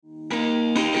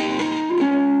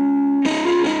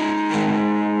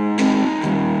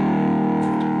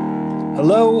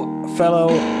Hello, fellow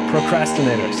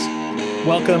procrastinators.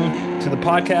 Welcome to the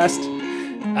podcast.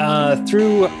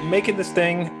 Through making this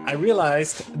thing, I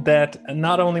realized that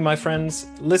not only my friends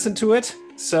listen to it,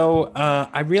 so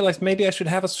I realized maybe I should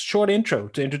have a short intro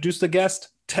to introduce the guest,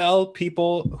 tell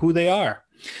people who they are.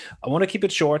 I want to keep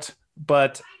it short,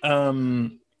 but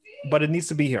it needs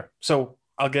to be here. So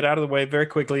I'll get out of the way very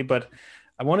quickly, but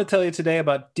I want to tell you today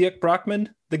about Dirk Brockmann,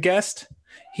 the guest.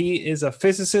 He is a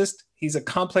physicist. He's a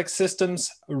complex systems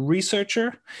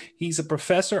researcher. He's a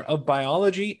professor of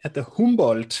biology at the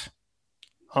Humboldt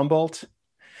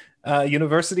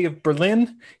University of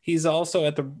Berlin. He's also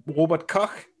at the Robert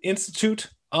Koch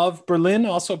Institute of Berlin,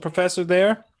 also a professor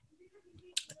there.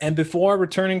 And before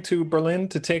returning to Berlin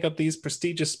to take up these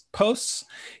prestigious posts,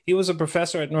 he was a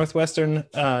professor at Northwestern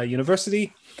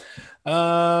University.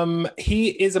 He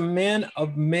is a man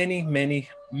of many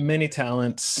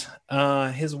talents.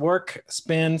 His work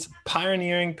spans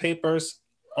pioneering papers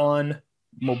on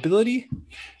mobility,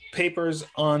 papers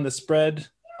on the spread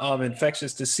of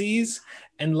infectious disease,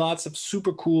 and lots of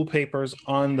super cool papers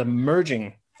on the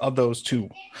merging of those two.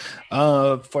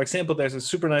 For example, there's a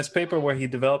super nice paper where he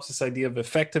develops this idea of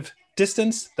effective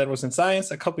distance that was in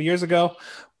Science a couple of years ago.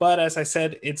 But as I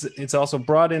said, it's also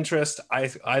broad interest.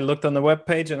 I looked on the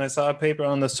webpage and I saw a paper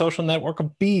on the social network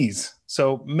of bees.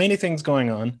 So many things going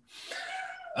on.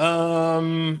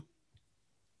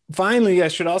 Finally, I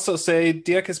should also say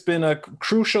Dirk has been a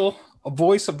crucial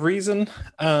voice of reason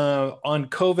on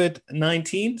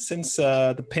COVID-19 since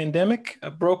the pandemic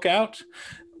broke out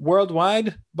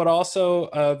worldwide, but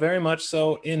also very much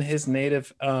so in his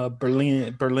native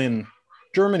Berlin,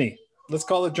 Germany. Let's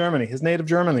call it Germany, his native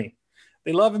Germany.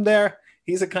 They love him there.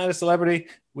 He's a kind of celebrity.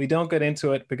 We don't get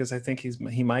into it because I think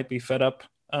he might be fed up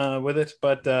with it,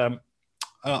 but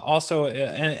also,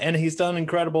 and he's done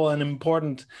incredible and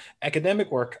important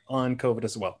academic work on COVID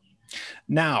as well.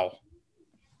 Now,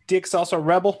 Dick's also a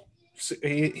rebel.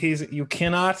 You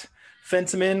cannot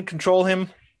fence him in, control him.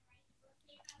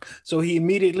 So he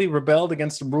immediately rebelled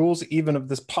against the rules even of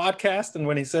this podcast. And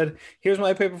when he said, here's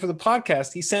my paper for the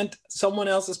podcast, he sent someone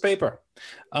else's paper.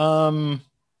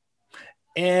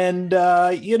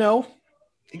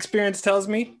 Experience tells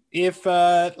me if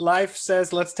life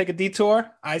says, let's take a detour,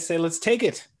 I say, let's take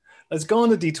it. Let's go on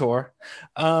the detour.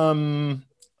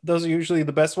 Those are usually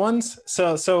the best ones.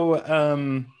 So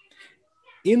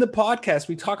in the podcast,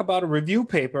 we talk about a review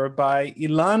paper by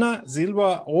Ilana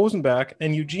Silva Rosenberg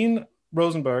and Eugene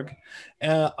Rosenberg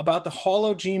about the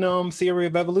hologenome theory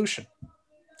of evolution.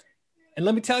 And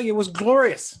let me tell you, it was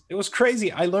glorious. It was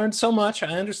crazy. I learned so much.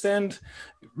 I understand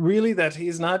really that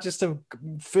he's not just a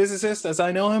physicist as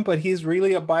I know him, but he's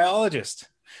really a biologist.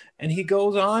 And he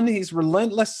goes on, he's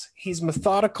relentless, he's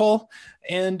methodical,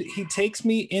 and he takes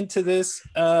me into this,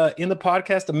 in the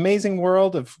podcast, amazing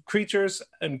world of creatures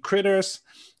and critters,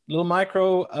 little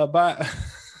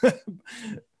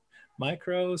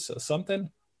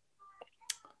something.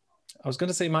 I was going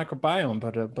to say microbiome,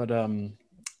 but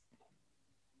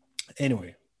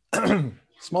anyway,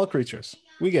 small creatures,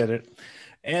 we get it.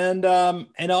 And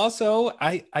also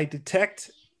I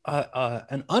detect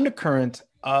an undercurrent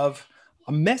of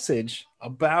a message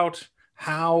about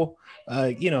how,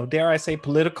 dare I say,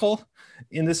 political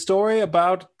in this story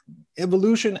about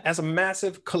evolution as a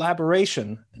massive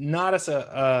collaboration, not as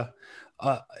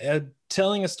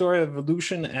telling a story of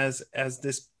evolution as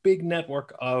this big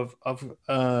network of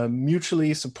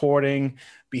mutually supporting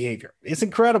behavior. It's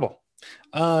incredible.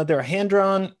 There are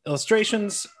hand-drawn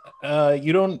illustrations.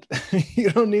 You don't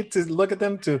need to look at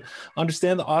them to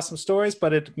understand the awesome stories,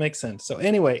 but it makes sense. So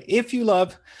anyway, if you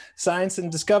love science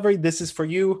and discovery, this is for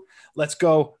you. Let's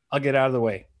go. I'll get out of the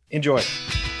way. Enjoy.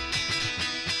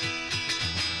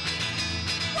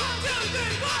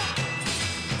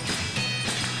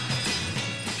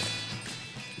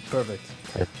 Perfect.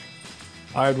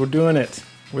 All right, we're doing it.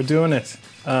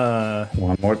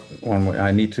 One more.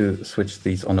 I need to switch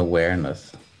these on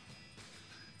awareness.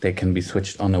 They can be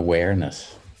switched on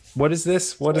awareness. What is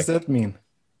this? What does that mean?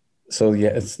 So yeah,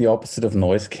 it's the opposite of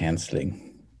noise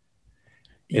canceling.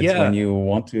 It's when you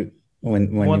want to when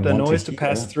you want the noise to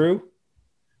pass through.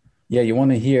 Yeah, you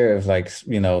want to hear if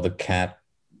the cat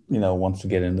wants to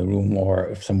get in the room, or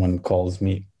if someone calls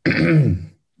me.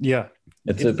 Yeah.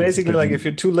 It's basically like if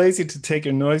you're too lazy to take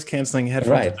your noise canceling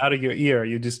headphones out of your ear,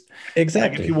 you just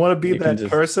exactly. Like if you want to be that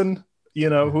person,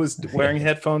 who's wearing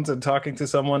headphones and talking to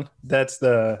someone, that's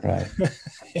the right.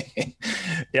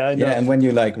 Yeah, I know. Yeah, and when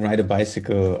you ride a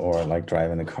bicycle or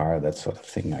drive in a car, that sort of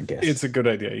thing, I guess. It's a good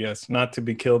idea, yes, not to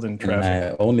be killed in traffic. And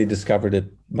I only discovered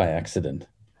it by accident.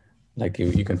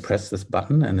 You can press this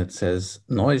button and it says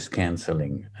noise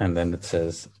canceling, and then it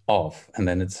says off, and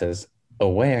then it says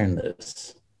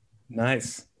awareness.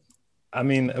 Nice. I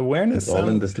mean, It's awareness all in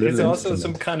sounds, this it's little also some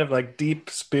instrument. kind of like deep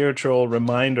spiritual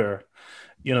reminder,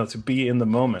 to be in the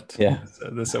moment, Yeah.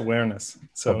 this awareness. Or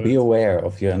So be aware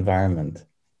of your environment.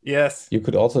 yes, You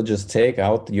could also just take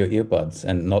out your earbuds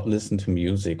and not listen to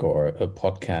music or a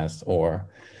podcast or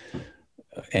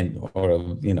an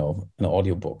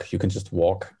audiobook. You can just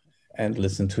walk and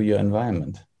listen to your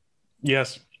environment.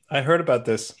 yes, I heard about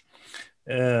this.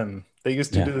 They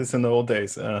used to Yeah. do this in the old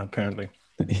days, apparently.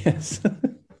 Yes.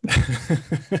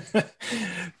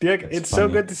 Dirk, That's it's so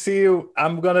funny. good to see you.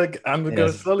 I'm gonna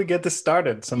Yes. slowly get this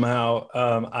started somehow.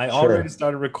 I already Sure.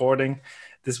 started recording.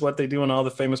 This is what they do on all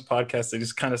the famous podcasts. They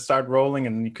just kind of start rolling,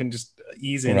 and you can just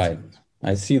ease into Right. it.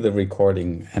 I see the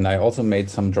recording, and I also made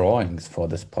some drawings for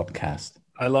this podcast.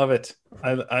 I love it.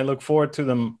 I look forward to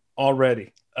them already.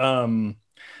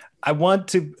 I want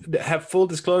to have full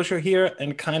disclosure here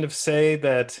and kind of say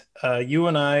that you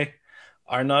and I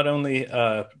are not only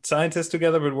scientists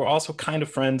together, but we're also kind of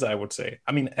friends, I would say.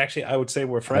 I mean, actually, I would say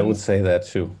we're I would friends, say that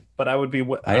too. but I I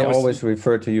was always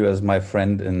refer to you as my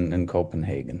friend in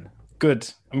Copenhagen. good.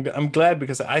 I'm glad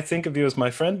because I think of you as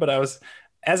my friend, but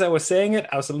as I was saying it,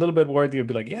 I was a little bit worried you'd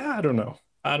be like, yeah, I don't know.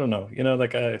 I don't know.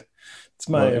 It's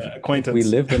Well, my if we acquaintance.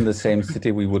 lived in the same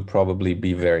city, we would probably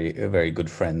be very good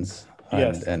friends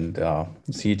and Yes.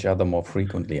 see each other more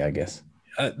frequently, I guess.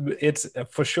 It's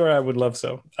for sure I would love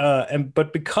so.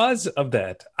 But because of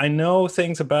that, I know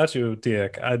things about you,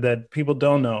 Dirk, that people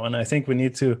don't know, and I think we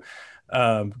need to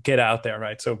get out there,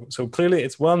 right? So clearly,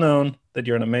 it's well known that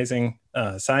you're an amazing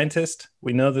scientist.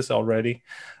 We know this already.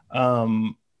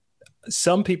 Um,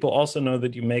 some people also know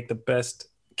that you make the best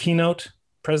keynote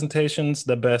presentations,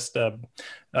 the best,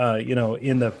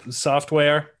 in the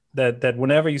software. That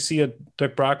whenever you see a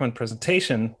Dirk Brockman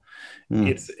presentation, Hmm.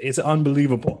 it's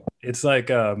unbelievable. It's like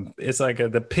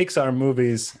the Pixar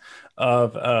movies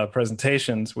of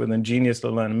presentations with ingenious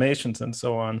little animations and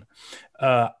so on.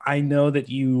 I know that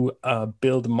you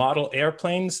build model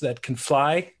airplanes that can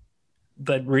fly,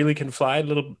 that really can fly,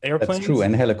 little That's true. airplanes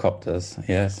And helicopters.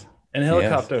 Yes. and Yes.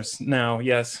 helicopters. Now,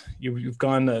 yes, you've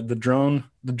gone the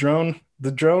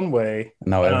drone way.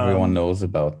 Now everyone Um, knows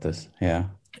about this. Yeah.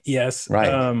 yes,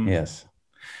 Right. Yes.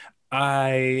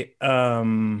 I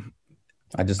um,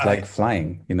 I just like I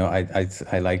flying.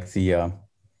 I like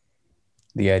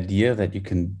the idea that you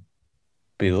can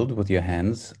build with your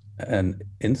hands an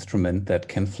instrument that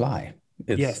can fly.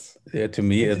 It's yes, To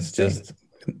me, it's it's insane. just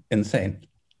insane.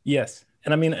 Yes,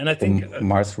 and I mean, and I The think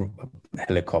Mars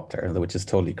helicopter, which is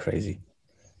totally crazy.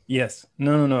 yes.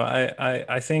 No, no, no.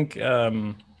 I think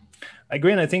I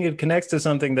agree, and I think it connects to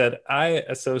something that I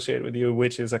associate with you,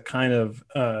 which is a kind of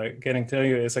getting to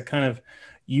you is a kind of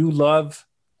you love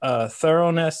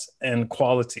thoroughness and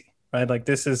quality, right? Like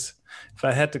this is if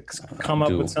I had to I come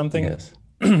up with do. something, Yes.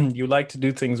 you like to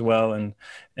do things well,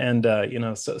 and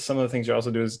so some of the things you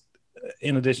also do is,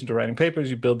 in addition to writing papers,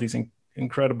 you build these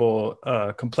incredible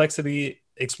complexity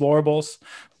explorables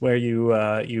where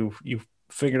you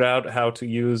figured out how to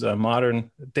use a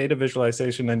modern data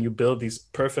visualization and you build these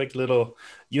perfect little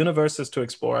universes to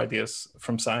explore ideas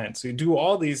from science. So you do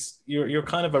all these. You're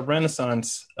kind of a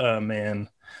renaissance man,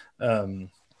 um,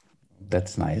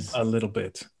 That's nice. a little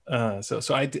bit. So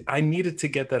I needed to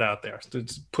get that out there to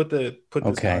put this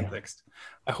Okay. context.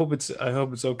 I hope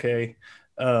it's okay.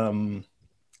 Um,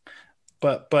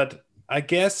 but I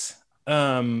guess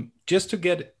just to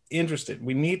get interested,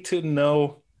 we need to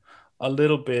know a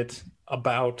little bit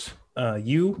about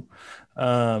you.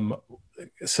 Um,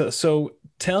 so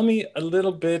tell me a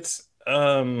little bit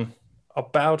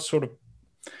about sort of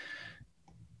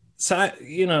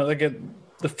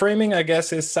the framing. I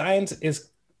guess is science is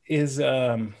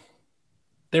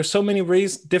there's so many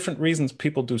different reasons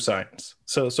people do science.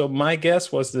 So my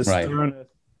guess was this Right. thoroughness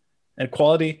and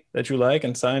quality that you like,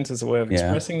 and science is a way of Yeah.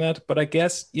 expressing that. But I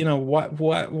guess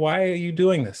why are you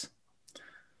doing this?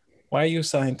 Why are you a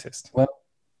scientist? Well,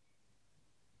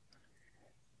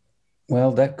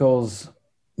 well, that goes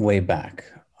way back.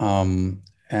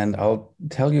 And I'll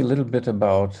tell you a little bit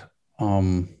about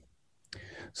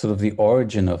sort of the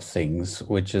origin of things,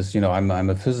 which is, I'm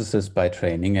a physicist by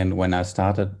training, and when I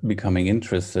started becoming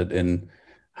interested in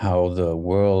how the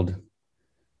world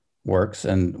works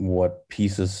and what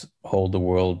pieces hold the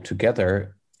world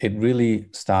together, it really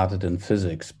started in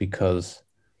physics because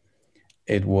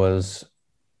it was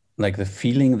like the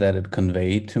feeling that it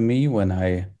conveyed to me when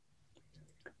I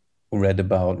read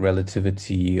about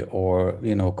relativity or,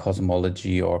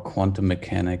 cosmology or quantum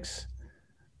mechanics.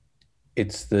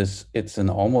 It's an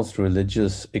almost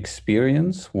religious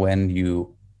experience when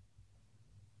you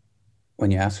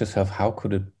ask yourself, how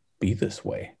could it be this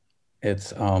way?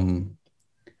 It's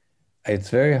it's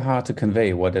very hard to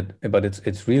convey but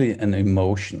it's really an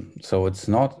emotion. So it's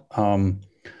not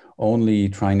only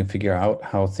trying to figure out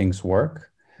how things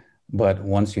work, but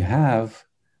once you have,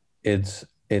 it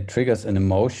triggers an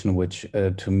emotion which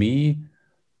to me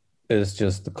is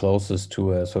just the closest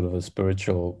to a sort of a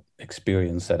spiritual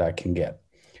experience that I can get.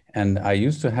 And I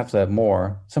used to have that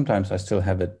more. Sometimes I still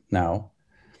have it now.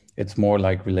 It's more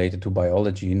like related to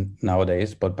biology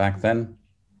nowadays, but back then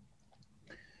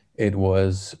it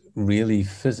was really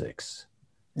physics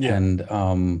Yeah.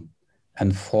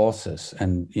 and forces,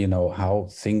 and how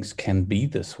things can be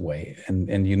this way,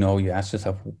 and you ask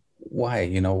yourself why,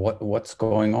 what's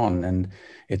going on, and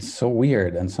it's so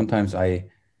weird. And sometimes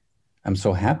I'm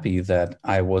so happy that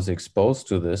I was exposed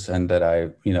to this and that I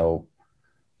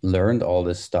learned all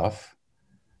this stuff,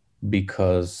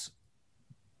 because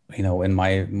in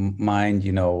my mind,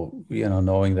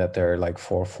 knowing that there are like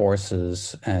four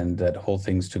forces and that hold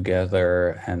things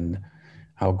together, and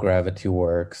how gravity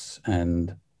works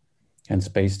and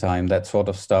space-time, that sort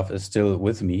of stuff is still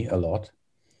with me a lot.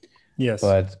 Yes.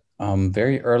 But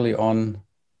very early on,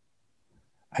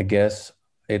 I guess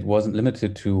it wasn't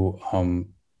limited to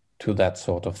that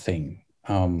sort of thing.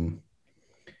 And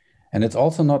it's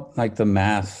also not like the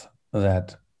math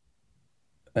that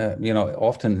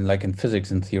often like in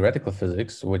physics, in theoretical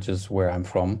physics, which is where I'm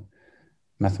from,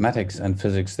 mathematics and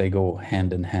physics, they go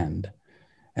hand in hand.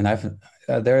 And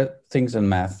there are things in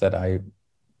math that I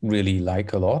really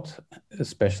like a lot,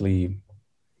 especially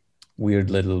weird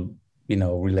little,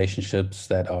 relationships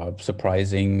that are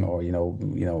surprising, or, the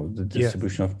Yes.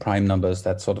 distribution of prime numbers,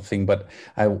 that sort of thing. But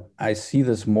I see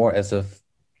this more as a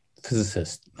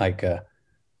physicist, like a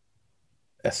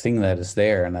thing that is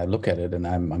there, and I look at it and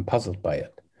I'm puzzled by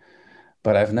it.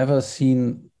 But I've never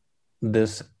seen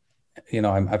this,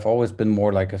 I've always been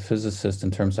more like a physicist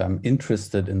in terms of I'm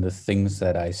interested in the things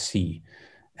that I see,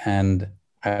 and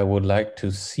I would like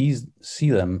to see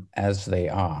them as they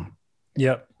are.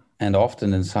 Yep. And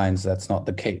often in science, that's not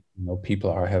the case.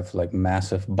 People have like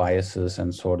massive biases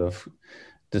and sort of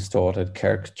distorted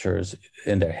caricatures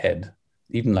in their head,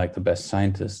 even like the best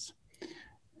scientists.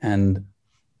 And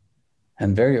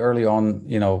very early on,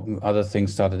 other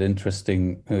things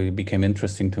became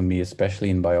interesting to me,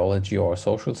 especially in biology or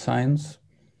social science,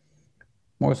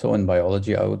 more so in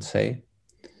biology, I would say.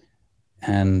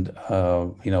 And,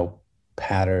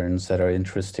 patterns that are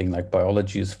interesting, like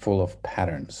biology is full of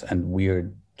patterns and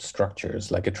weird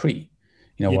structures, like a tree.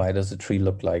 Yeah. Why does a tree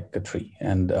look like a tree?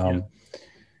 And, Yeah.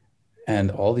 and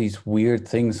all these weird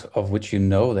things of which,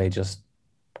 they just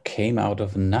came out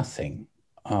of nothing.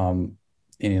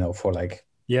 For like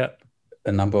Yeah.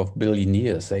 a number of billion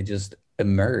years, they just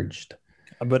emerged.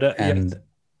 But yes. And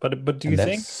But do you and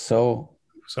that's think? so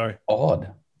Sorry.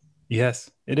 odd. Yes,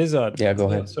 it is odd. Yeah,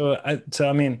 go So, ahead.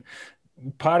 I mean,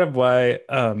 part of why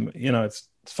it's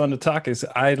fun to talk is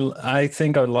I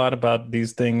think a lot about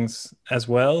these things as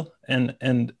well,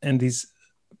 and these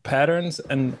patterns.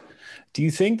 And do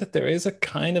you think that there is a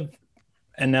kind of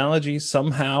analogy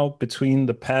somehow between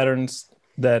the patterns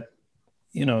that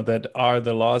that are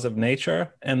the laws of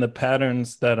nature and the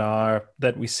patterns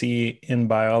that we see in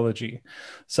biology?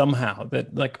 Somehow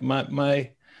that, like,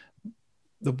 my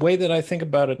the way that I think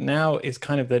about it now is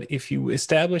kind of that if you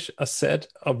establish a set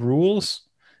of rules,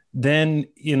 then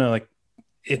like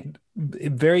it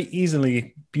very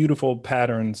easily beautiful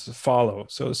patterns follow.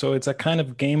 So it's a kind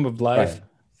of game of life Right,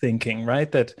 thinking,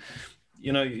 right? That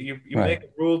you make right. a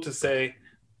rule to say,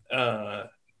 uh,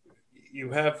 you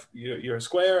have your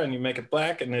square and you make it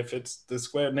black, and if it's the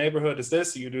square neighborhood is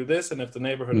this, you do this, and if the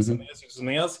neighborhood is something Hmm. else, you do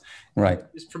something else. Right,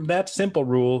 Just from that simple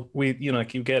rule, we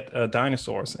like you get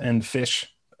dinosaurs and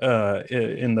fish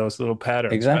in those little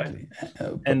patterns, right? exactly.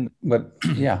 But, And but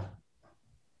yeah,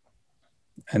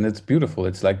 and it's beautiful.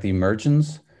 It's like the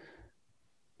emergence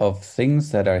of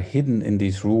things that are hidden in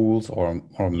these rules or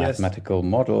yes, mathematical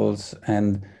models,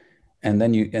 and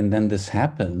then this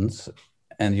happens,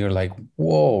 and you're like,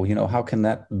 whoa, how can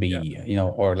that yeah, be?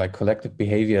 Or like collective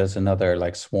behavior is another,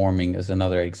 like swarming is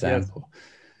another yes, example.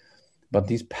 But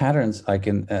these patterns, I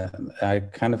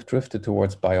kind of drifted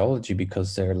towards biology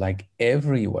because they're like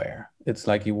everywhere. It's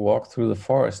like you walk through the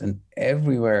forest and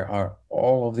everywhere are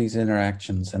all of these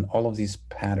interactions and all of these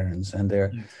patterns, and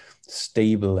they're yes,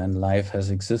 stable, and life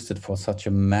has existed for such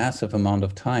a massive amount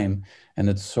of time, and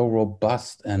it's so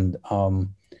robust, and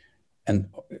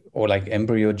or like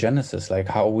embryogenesis, like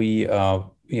how we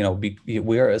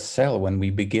we are a cell when we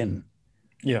begin.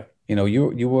 yeah,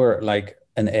 You were like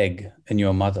an egg in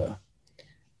your mother,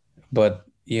 but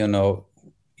your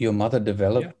mother yeah,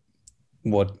 developed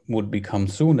what would become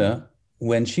sooner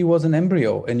when she was an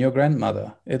embryo in your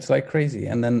grandmother. It's like crazy.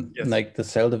 And then Yes. like the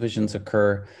cell divisions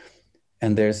occur,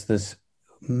 and there's this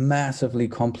massively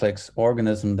complex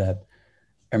organism that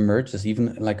emerges,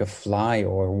 even like a fly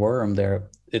or a worm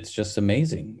there. It's just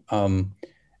amazing.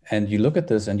 And you look at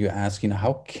this and you ask,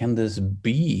 how can this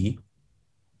be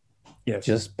Yes.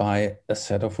 just by a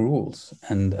set of rules?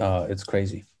 And it's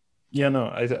crazy. Yeah,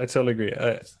 no, I totally agree.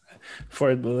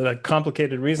 For like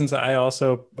complicated reasons, I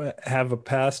also have a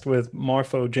past with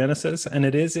morphogenesis, and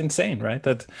it is insane, right?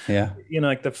 That Yeah,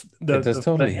 like it is the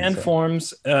totally hand insane.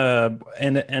 forms,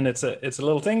 and it's a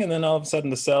little thing, and then all of a sudden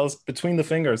the cells between the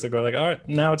fingers they go like, all right,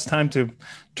 now it's time to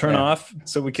turn Yeah, off,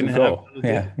 so we to can have go.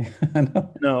 Yeah, I know.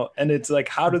 no, and it's like,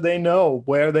 how do they know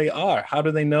where they are? How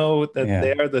do they know that Yeah,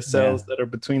 they are the yeah, cells that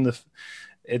are between the?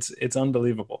 It's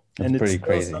unbelievable, it's and it's pretty still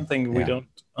crazy. something we Yeah.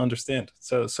 don't understand.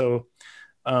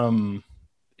 Um,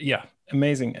 yeah,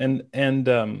 amazing.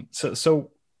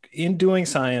 So in doing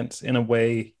science in a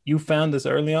way, you found this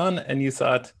early on, and you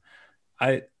thought,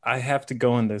 I have to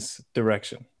go in this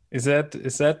direction. Is that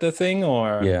the thing,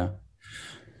 or? Yeah.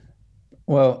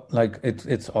 Well, like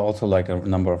it's also like a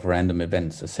number of random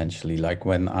events essentially. Like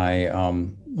when I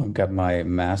got my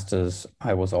master's,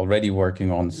 I was already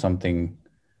working on something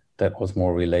that was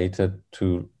more related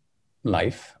to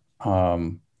life.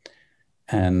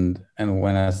 And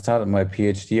when I started my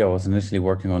PhD, I was initially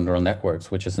working on neural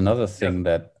networks, which is another Yes. thing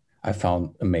that I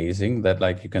found amazing that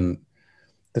like you can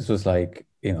this was like,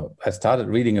 I started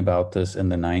reading about this in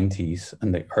the 90s,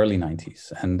 in the early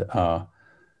 90s,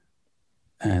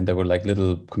 and there were like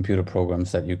little computer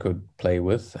programs that you could play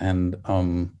with, and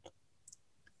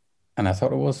I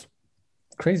thought it was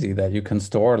crazy that you can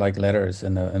store like letters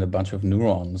in a bunch of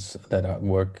neurons that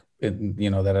work in,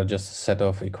 that are just a set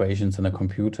of equations in a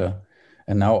computer.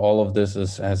 And now all of this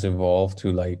has evolved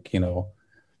to like,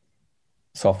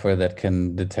 software that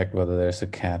can detect whether there's a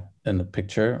cat in the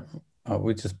picture,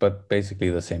 which is but basically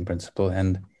the same principle.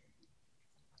 And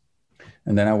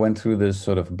then I went through this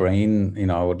sort of brain,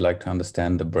 I would like to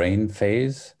understand the brain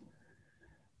phase,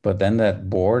 but then that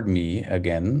bored me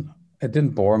again. It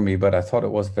didn't bore me, but I thought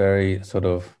it was very sort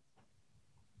of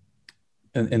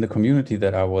in the community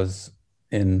that I was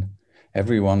in,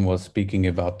 everyone was speaking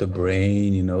about the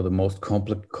brain, the most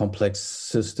complex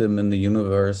system in the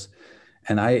universe.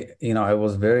 And I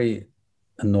was very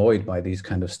annoyed by these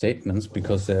kind of statements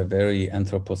because they're very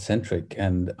anthropocentric.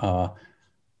 And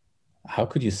how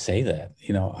could you say that?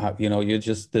 You're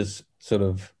just this sort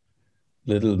of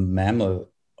little mammal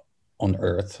on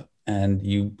Earth, and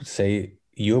you say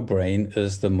your brain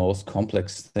is the most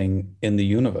complex thing in the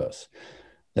universe,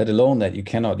 let alone that you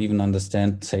cannot even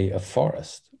understand, say, a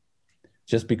forest.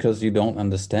 Just because you don't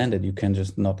understand it, you can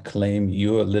just not claim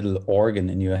your little organ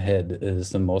in your head is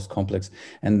the most complex.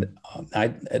 And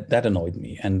that annoyed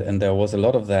me. And there was a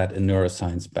lot of that in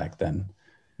neuroscience back then.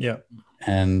 Yeah.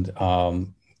 And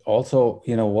also,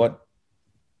 what,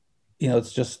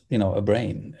 it's just, a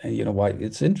brain. And why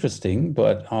it's interesting,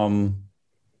 but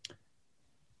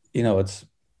it's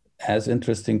as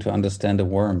interesting to understand a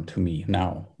worm to me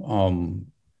now,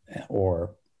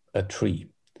 or a tree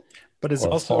But it's or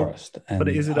a also, forest. but And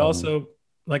is it also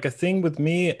like a thing with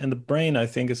me and the brain? I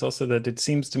think is also that it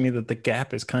seems to me that the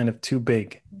gap is kind of too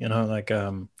big. Like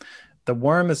the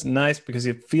worm is nice because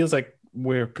it feels like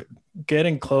we're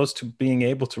getting close to being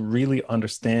able to really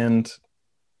understand.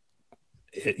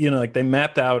 Like they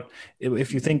mapped out.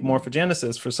 If you think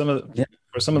morphogenesis yeah,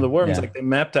 for some of the worms, yeah, like they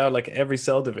mapped out like every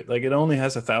cell division. Like it only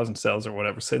has 1,000 cells or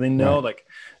whatever, so they know right, like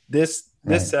this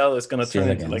right. cell is going to C. turn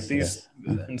into like elegans,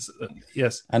 these. yes.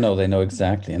 Yes. I know they know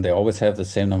exactly, and they always have the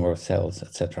same number of cells,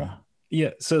 etc.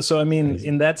 Yeah, so I mean, Crazy.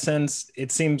 in that sense,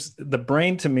 it seems the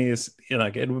brain to me is,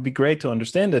 like it would be great to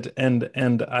understand it,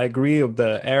 and I agree of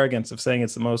the arrogance of saying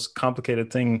it's the most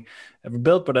complicated thing ever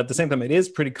built, but at the same time, it is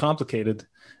pretty complicated,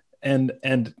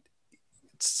 and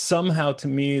somehow to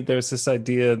me, there's this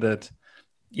idea that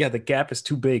yeah, the gap is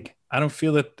too big. I don't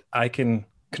feel that I can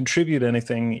contribute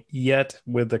anything yet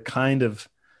with the kind of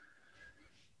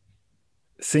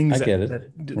things I get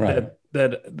it. Right.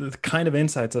 that the kind of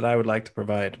insights that I would like to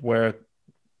provide, where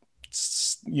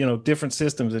different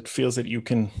systems, it feels that you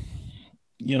can,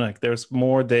 like there's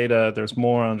more data, there's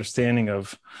more understanding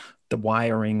of the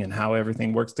wiring and how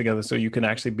everything works together, so you can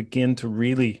actually begin to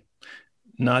really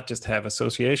not just have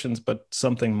associations but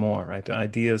something more, right?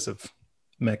 Ideas of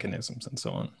mechanisms and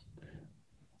so on.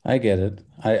 I get it.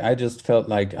 I just felt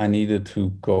like I needed to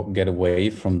go get away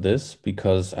from this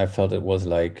because I felt it was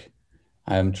like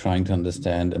I'm trying to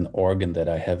understand an organ that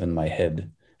I have in my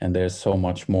head, and there's so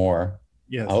much more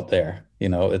Yes. out there.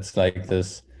 It's like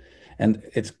this. And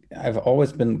I've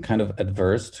always been kind of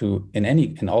adverse to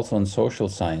and also in social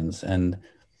science and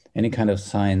any kind of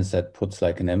science that puts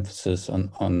like an emphasis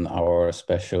on our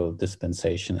special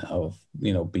dispensation of,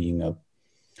 being a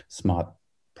smart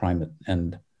primate.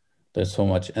 And there's so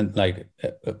much, and like,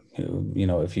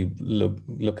 if you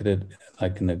look at it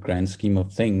like in the grand scheme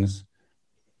of things,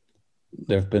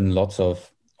 there have been lots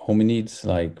of hominids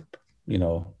like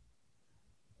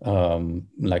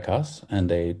us, and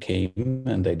they came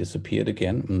and they disappeared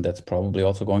again, and that's probably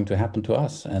also going to happen to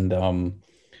us. And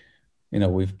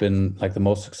we've been like the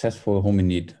most successful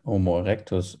hominid, Homo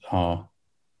erectus,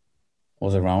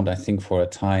 was around, I think, for a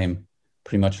time,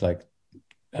 pretty much like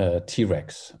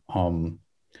T-Rex.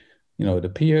 It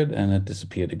appeared and it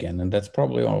disappeared again, and that's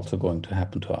probably also going to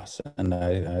happen to us. And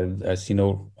I see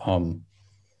no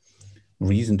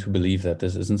reason to believe that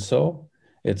this isn't so.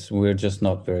 We're just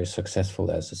not very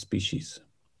successful as a species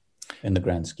in the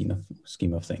grand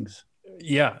scheme of things.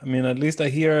 Yeah, I mean, at least I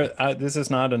hear this is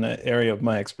not an area of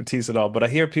my expertise at all, but I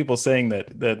hear people saying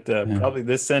that probably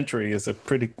this century is a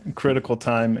pretty critical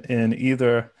time in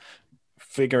either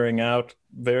figuring out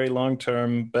very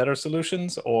long-term better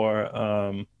solutions or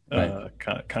Right.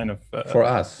 kind of for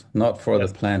us, not for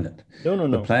yes. the planet. No.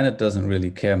 The planet doesn't really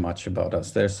care much about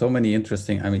us. There's so many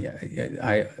interesting. I mean,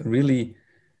 I really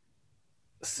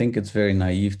think it's very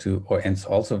naive and it's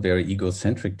also very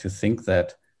egocentric to think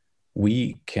that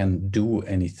we can do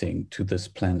anything to this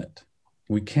planet.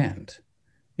 We can't.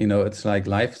 It's like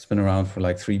life's been around for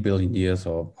like 3 billion years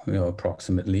or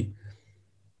approximately,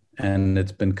 and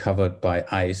it's been covered by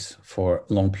ice for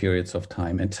long periods of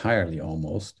time, entirely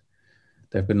almost.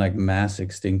 There have been like mass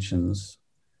extinctions,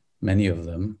 many of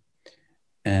them,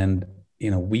 and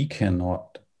we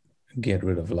cannot get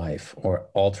rid of life or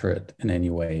alter it in any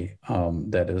way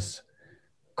that is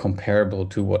comparable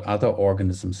to what other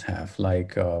organisms have,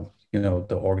 like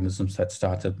the organisms that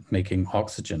started making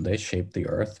oxygen. They shaped the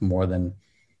earth more than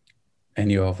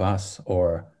any of us.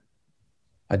 Or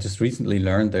I just recently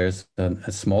learned there's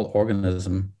a small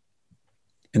organism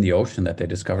in the ocean that they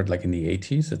discovered like in the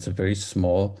 80s. It's a very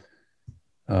small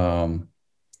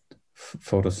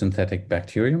photosynthetic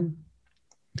bacterium,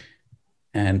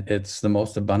 and it's the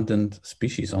most abundant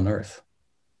species on Earth.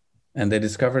 And they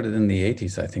discovered it in the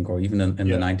 80s, I think, or even in the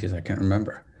 90s, I can't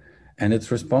remember. And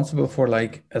it's responsible for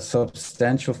like a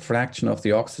substantial fraction of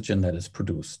the oxygen that is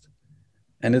produced.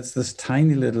 And it's this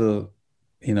tiny little,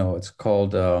 it's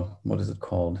called, what is it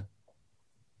called?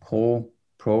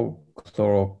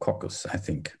 Prochlorococcus, I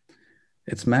think.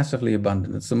 It's massively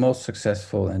abundant. It's the most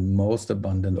successful and most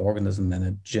abundant organism, and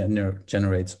it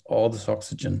generates all this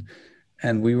oxygen.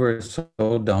 And we were so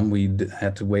dumb, we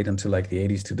had to wait until like the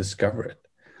 80s to discover it.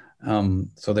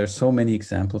 So there's so many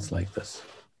examples like this.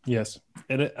 Yes,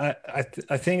 and I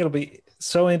think it'll be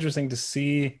so interesting to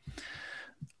see.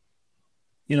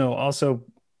 Also,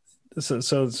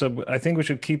 so I think we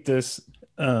should keep this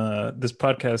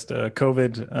podcast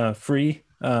COVID free.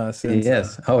 Since,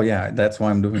 yes. Oh yeah, that's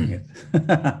why I'm doing it.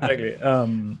 Exactly.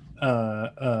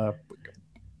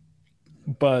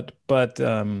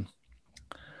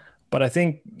 But I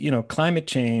think climate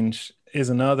change is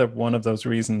another one of those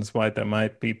reasons why there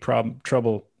might be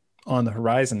trouble on the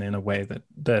horizon in a way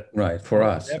that right, for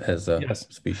us as a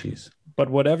species.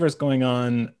 But whatever's going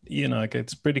on,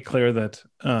 it's pretty clear that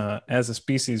as a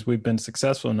species we've been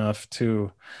successful enough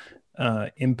to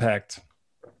impact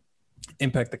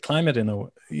the climate in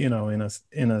a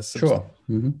sure.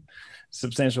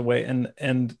 substantial way.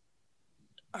 And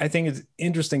I think it's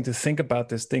interesting to think about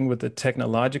this thing with the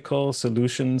technological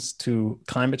solutions to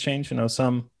climate change.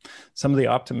 Some of the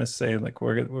optimists say like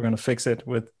we're going to fix it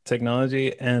with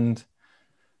technology, and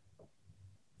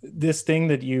this thing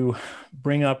that you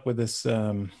bring up with this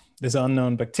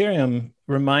unknown bacterium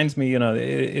reminds me,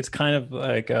 it's kind of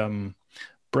like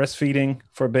breastfeeding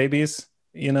for babies.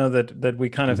 That we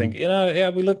kind of think,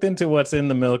 we looked into what's in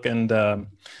the milk, and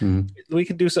we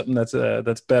can do something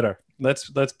that's better.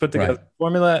 Let's put together a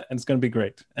formula, and it's going to be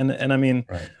great. And I mean,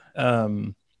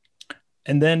 and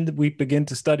then we begin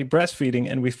to study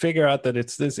breastfeeding, and we figure out that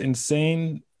it's this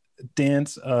insane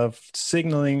dance of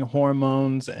signaling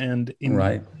hormones and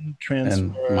transfer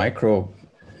and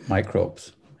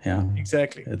microbes. Yeah,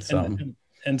 exactly. It's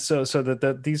and so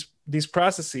that these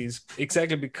processes,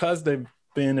 exactly because they've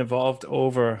been evolved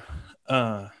over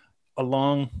a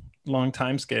long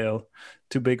time scale,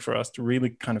 too big for us to really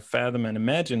kind of fathom and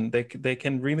imagine, they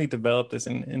can really develop this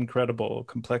incredible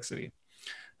complexity.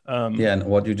 And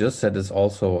what you just said is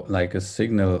also like a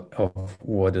signal of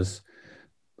what is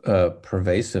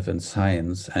pervasive in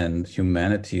science and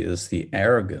humanity, is the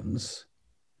arrogance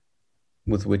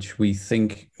with which we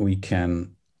think we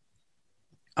can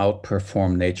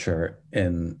outperform nature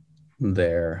in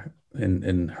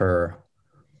her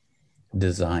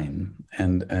design,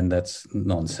 and that's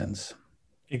nonsense.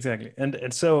 Exactly.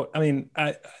 And so, I mean,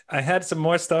 I had some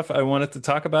more stuff I wanted to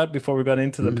talk about before we got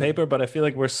into the paper, but I feel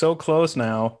like we're so close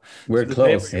now We're to the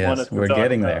paper close. you Yes, wanted to we're talk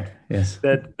getting about there. Yes.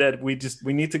 that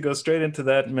we need to go straight into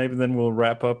that. And maybe then we'll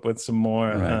wrap up with some more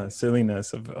Right.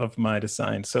 silliness of my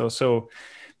design. So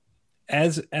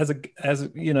as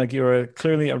you know, you're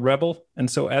clearly a rebel,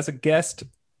 and so as a guest,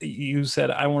 you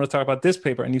said I want to talk about this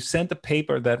paper, and you sent a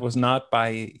paper that was not by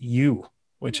you,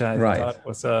 which I Right. thought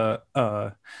was a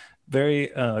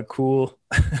very cool,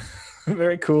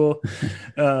 very cool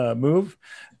move.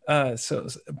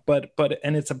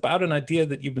 And it's about an idea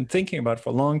that you've been thinking about for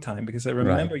a long time, because I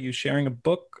remember Right. you sharing a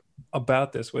book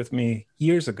about this with me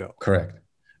years ago. Correct.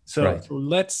 So Right.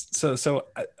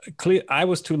 clear. I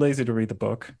was too lazy to read the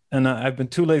book, and I've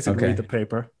been too lazy to read the Okay.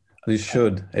 paper. You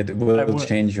should. It I will would,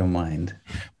 change your mind.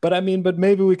 but I mean, but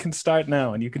maybe we can start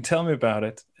now, and you can tell me about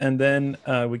it, and then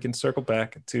we can circle back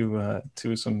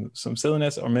to some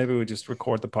silliness, or maybe we just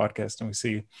record the podcast and we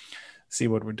see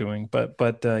what we're doing.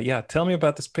 But yeah, tell me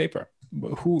about this paper.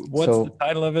 What's the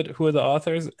title of it? Who are the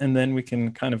authors? And then we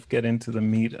can kind of get into the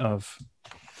meat of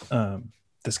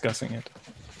discussing it.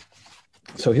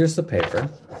 So here's the paper.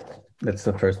 That's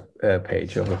the first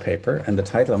page of the paper, and the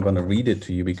title, I'm going to read it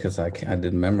to you because I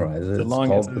didn't memorize it. It's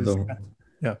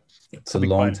a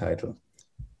long title.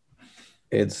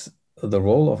 It's The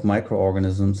Role of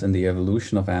Microorganisms in the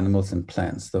Evolution of Animals and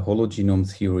Plants: The Hologenome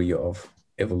Theory of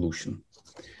Evolution.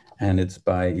 And it's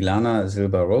by Ilana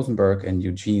Silber Rosenberg and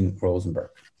Eugene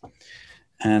Rosenberg.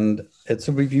 And it's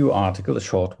a review article, a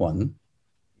short one.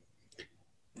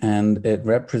 And it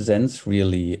represents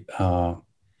really,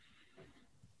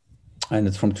 and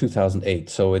it's from 2008.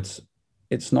 So it's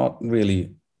not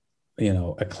really,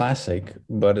 a classic,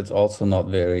 but it's also not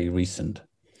very recent.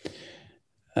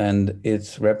 And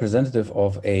it's representative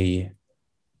of a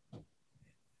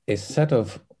set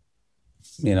of,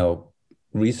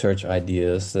 research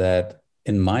ideas that,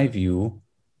 in my view,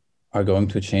 are going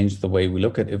to change the way we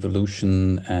look at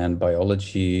evolution and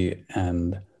biology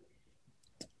and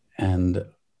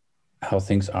how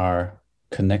things are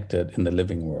connected in the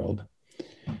living world.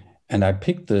 And I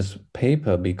picked this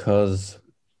paper because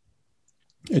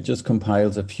it just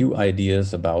compiles a few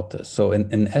ideas about this. So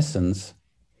in essence,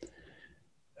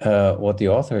 what the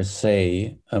authors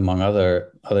say, among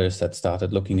others that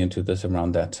started looking into this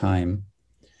around that time,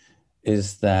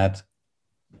 is that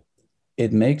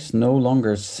it makes no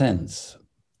longer sense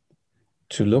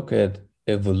to look at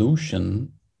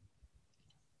evolution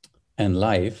and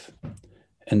life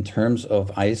in terms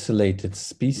of isolated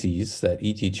species that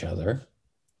eat each other,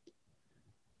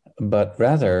 but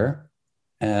rather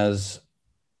as,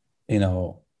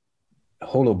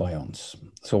 holobionts.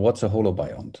 So what's a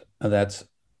holobiont? That's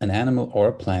an animal or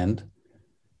a plant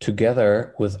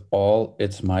together with all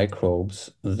its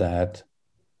microbes that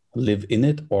live in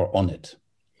it or on it.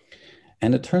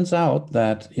 And it turns out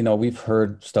that, we've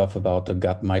heard stuff about the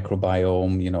gut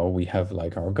microbiome. We have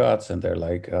like our guts, and they're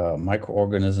like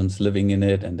microorganisms living in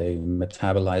it, and they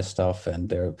metabolize stuff, and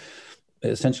they're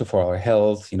essential for our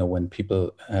health. When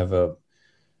people have a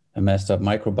messed up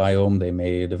microbiome, they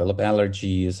may develop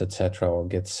allergies, etc., or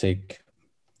get sick.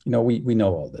 We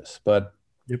know all this, but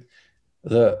yep.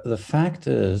 The fact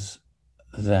is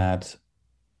that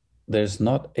there's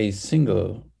not a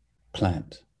single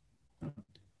plant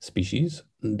species,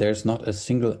 there's not a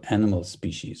single animal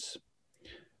species,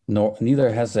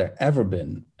 neither has there ever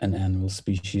been an animal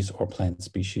species or plant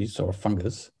species or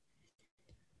fungus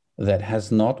that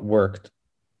has not worked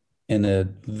in a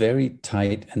very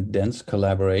tight and dense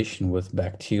collaboration with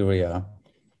bacteria,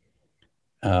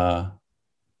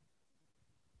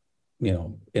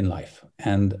 in life.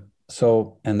 And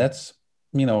that's,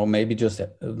 maybe just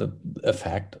a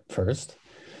fact first,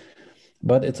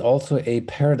 but it's also a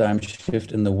paradigm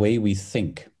shift in the way we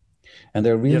think. And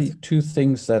there are really two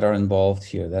things that are involved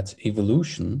here. That's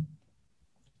evolution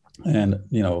and,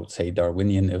 say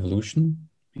Darwinian evolution,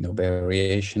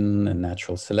 variation and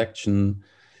natural selection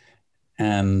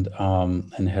and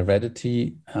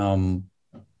heredity.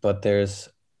 But there's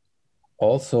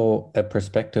also a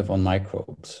perspective on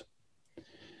microbes.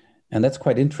 And that's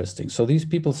quite interesting. So these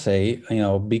people say,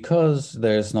 because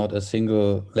there's not a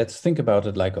single, let's think about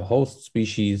it like a host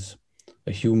species,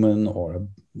 a human or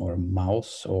a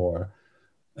mouse or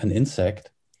an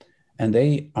insect, and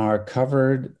they are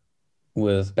covered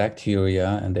with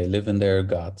bacteria and they live in their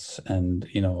guts and,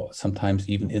 sometimes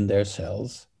even in their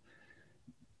cells.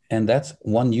 And that's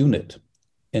one unit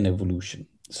in evolution.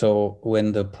 So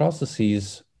when the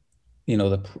processes,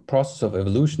 the process of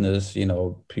evolution is,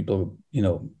 people,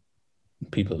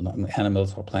 not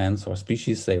animals or plants or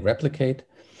species, they replicate,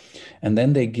 and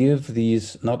then they give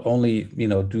these, not only,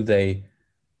 do they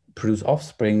produce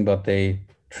offspring, but they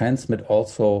transmit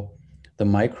also the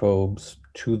microbes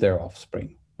to their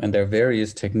offspring. And there are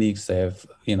various techniques they have,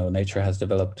 nature has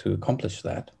developed to accomplish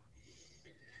that.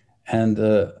 And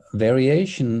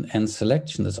variation and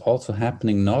selection is also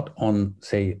happening not on,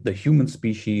 say, the human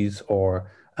species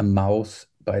or a mouse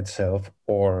by itself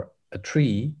or a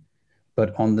tree,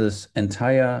 but on this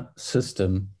entire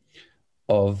system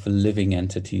of living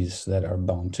entities that are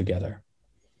bound together.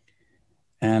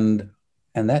 And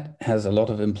that has a lot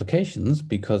of implications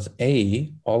because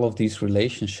all of these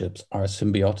relationships are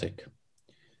symbiotic.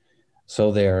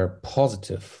 So they're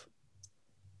positive.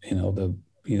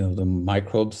 The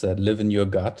microbes that live in your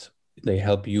gut, they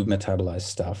help you metabolize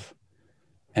stuff,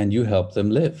 and you help them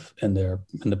live in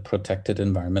the protected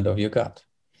environment of your gut.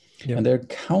 Yep. And there are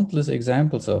countless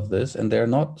examples of this, and they're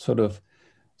not sort of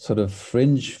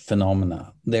fringe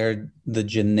phenomena. They're the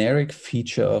generic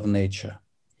feature of nature.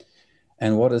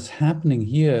 And what is happening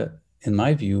here, in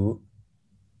my view,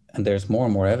 and there's more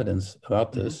and more evidence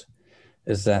about this,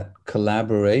 is that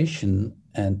collaboration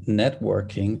and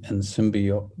networking and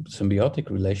symbiotic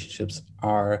relationships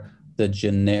are the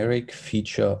generic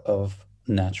feature of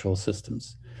natural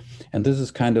systems. And this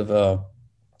is kind of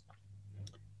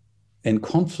in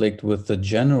conflict with the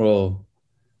general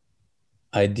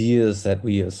ideas that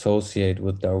we associate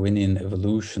with Darwinian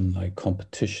evolution, like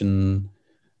competition,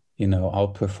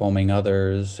 outperforming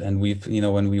others. And we've,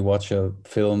 when we watch a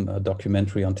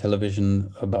documentary on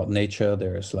television about nature,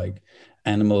 there's like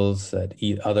animals that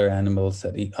eat other animals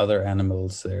that eat other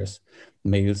animals. There's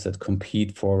males that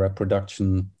compete for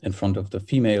reproduction in front of the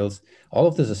females. All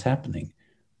of this is happening,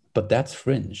 but that's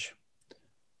fringe.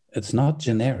 It's not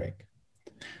generic.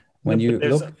 When you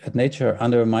look at nature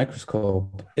under a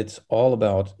microscope, it's all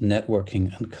about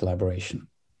networking and collaboration.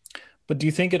 But do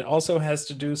you think it also has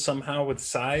to do somehow with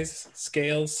size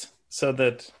scales, so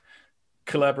that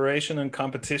collaboration and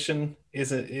competition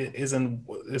is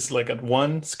like at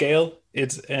one scale?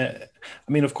 It's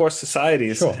of course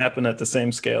societies happen at the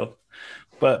same scale,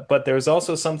 but there's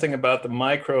also something about the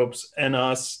microbes and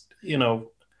us,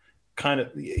 kind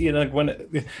of,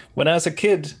 when I was a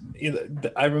kid,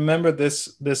 I remember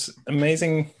this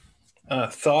amazing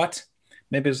thought.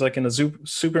 Maybe it was like in a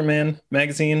Superman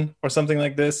magazine or something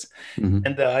like this. Mm-hmm.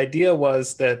 And the idea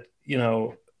was that,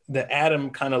 the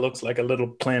atom kind of looks like a little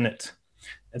planet.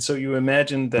 And so you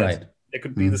imagine that there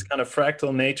could be this kind of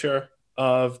fractal nature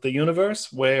of the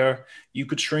universe where you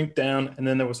could shrink down, and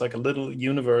then there was like a little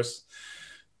universe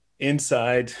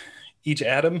inside each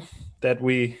atom that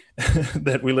we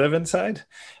that we live inside.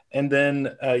 And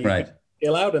then you could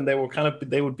scale out, and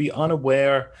they would be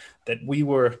unaware that we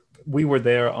were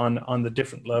there on the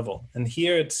different level. And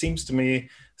here it seems to me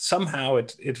somehow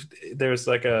there's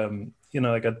like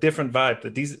like a different vibe,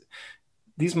 that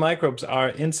these microbes are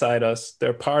inside us,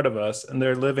 they're part of us, and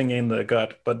they're living in the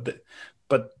gut, but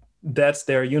that's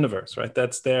their universe, right?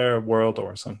 That's their world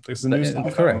or something. There's a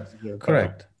new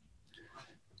correct.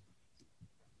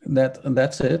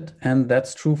 That's it, and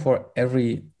that's true for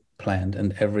every plant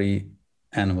and every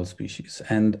animal species.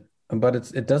 But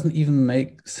it doesn't even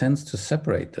make sense to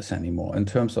separate this anymore in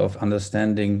terms of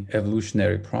understanding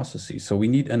evolutionary processes. So we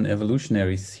need an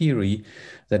evolutionary theory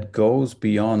that goes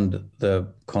beyond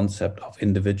the concept of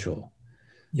individual,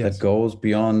 that goes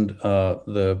beyond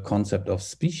the concept of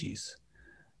species.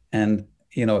 And,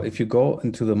 if you go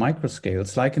into the microscale,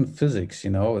 it's like in physics,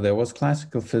 there was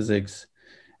classical physics.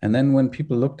 And then when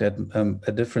people looked at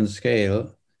a different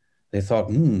scale, they thought,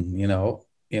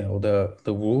 the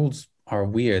rules are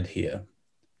weird here.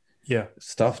 Yeah.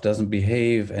 Stuff doesn't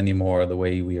behave anymore the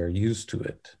way we are used to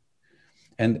it.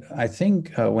 And I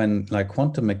think when like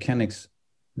quantum mechanics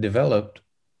developed,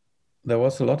 there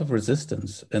was a lot of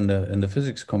resistance in the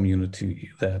physics community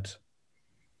that,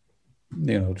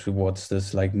 towards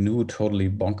this like new, totally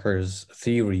bonkers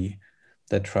theory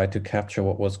that tried to capture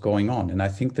what was going on. And I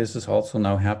think this is also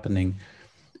now happening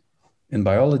in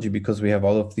biology, because we have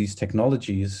all of these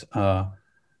technologies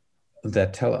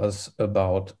that tell us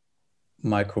about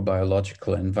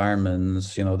microbiological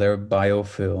environments. There are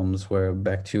biofilms where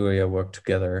bacteria work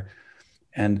together,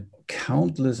 and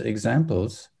countless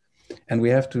examples. And we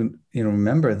have to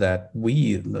remember that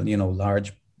we,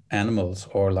 large animals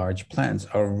or large plants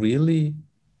are really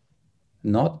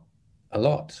not a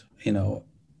lot,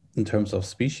 in terms of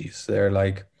species. There are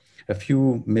like a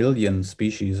few million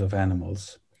species of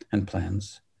animals and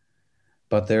plants,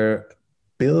 but there are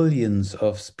billions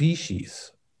of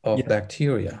species of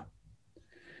bacteria.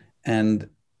 And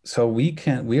so we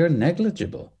are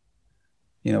negligible.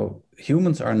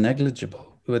 Humans are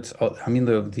negligible. I mean,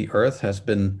 the earth has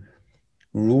been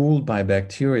ruled by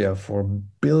bacteria for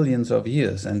billions of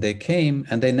years, and they came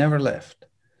and they never left.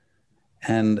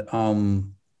 And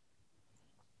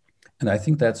I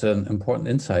think that's an important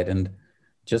insight. And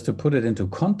just to put it into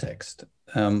context,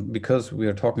 because we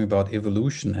are talking about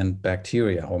evolution and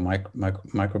bacteria or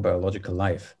microbiological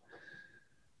life,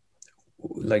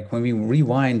 like when we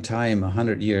rewind time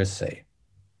 100 years, say,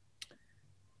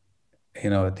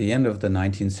 at the end of the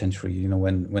 19th century,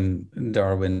 when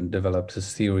Darwin developed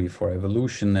his theory for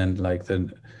evolution and like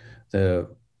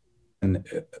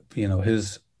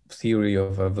his theory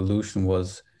of evolution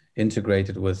was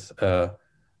integrated with,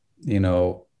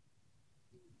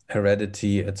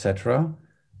 heredity, etc.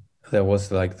 There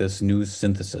was like this new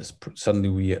synthesis. Suddenly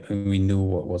we knew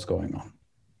what was going on.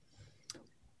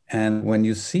 And when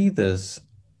you see this,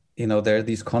 there are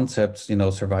these concepts,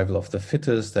 survival of the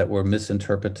fittest that were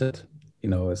misinterpreted,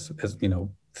 as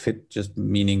fit just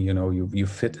meaning, you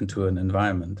fit into an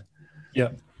environment.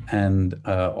 Yeah. And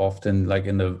often like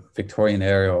in the Victorian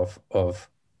era of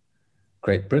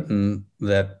Great Britain,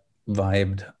 that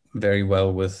vibed very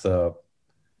well with the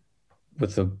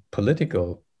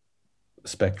political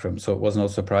spectrum. So it was no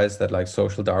surprise that like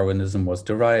social Darwinism was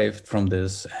derived from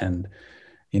this, and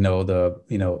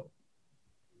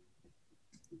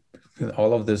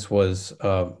all of this was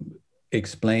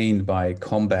explained by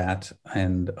combat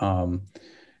and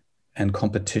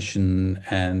competition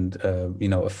and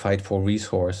a fight for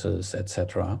resources,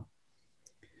 etc.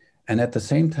 And at the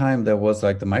same time, there was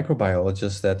like the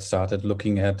microbiologists that started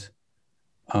looking at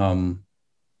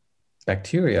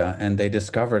bacteria, and they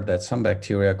discovered that some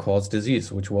bacteria cause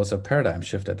disease, which was a paradigm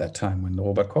shift at that time. When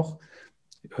Robert Koch,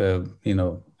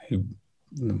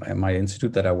 my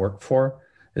institute that I work for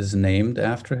is named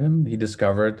after him. He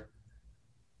discovered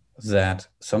that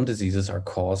some diseases are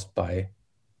caused by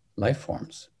life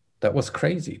forms. That was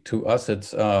crazy. To us,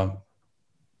 it's,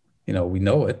 we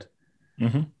know it,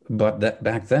 but that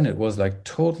back then it was like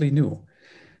totally new.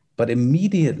 But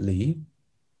immediately,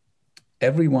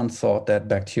 everyone thought that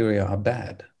bacteria are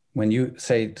bad. When you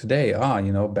say today,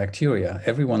 bacteria,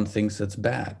 everyone thinks it's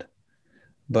bad.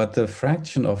 But the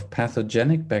fraction of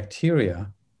pathogenic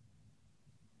bacteria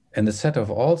in the set of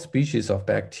all species of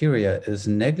bacteria is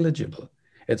negligible.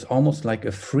 It's almost like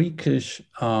a freakish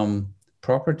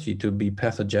property to be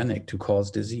pathogenic, to cause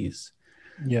disease.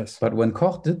 Yes. But when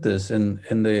Koch did this at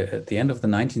the end of the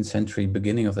 19th century,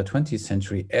 beginning of the 20th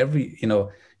century,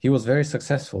 he was very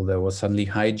successful. There was suddenly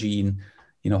hygiene,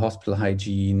 hospital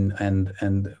hygiene, and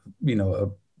a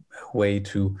way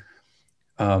to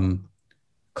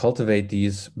cultivate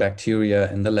these bacteria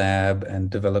in the lab and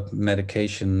develop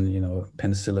medication,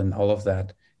 penicillin, all of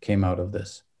that came out of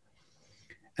this.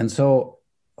 And so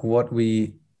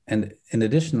and in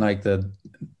addition, like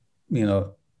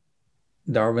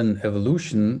Darwin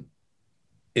evolution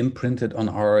imprinted on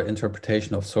our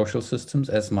interpretation of social systems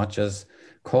as much as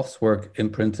Koch's work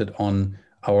imprinted on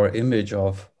our image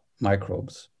of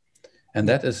microbes. And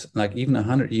that is like even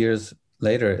 100 years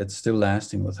later, it's still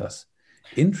lasting with us.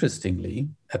 Interestingly,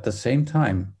 at the same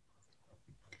time,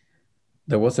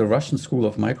 there was a Russian school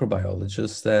of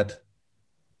microbiologists that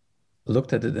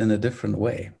looked at it in a different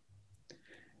way.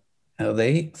 Now,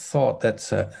 they thought that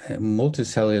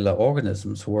multicellular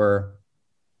organisms were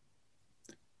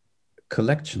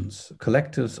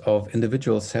collectives of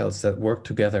individual cells that work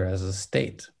together as a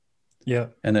state. Yeah.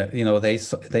 And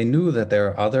they knew that there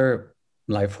are other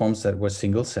life forms that were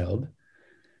single-celled,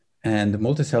 and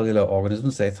multicellular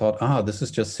organisms, they thought, this is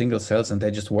just single cells and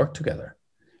they just work together.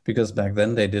 Because back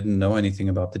then they didn't know anything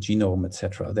about the genome,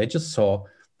 etc. They just saw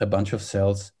a bunch of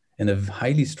cells in a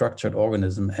highly structured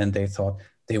organism and they thought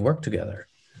they work together.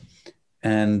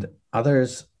 And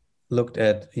others looked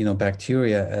at,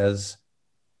 bacteria as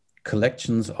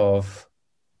collections of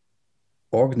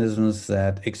organisms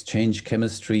that exchange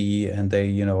chemistry and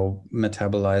they,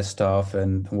 metabolize stuff,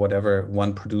 and whatever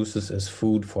one produces as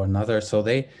food for another. So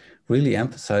they really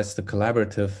emphasized the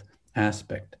collaborative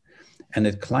aspect. And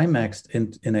it climaxed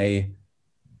in a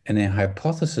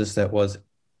hypothesis that was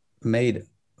made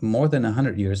more than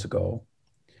 100 years ago,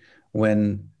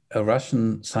 when a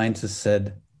Russian scientist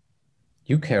said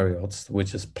eukaryotes,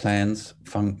 which is plants,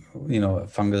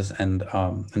 fungus and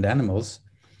animals,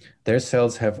 their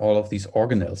cells have all of these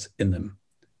organelles in them,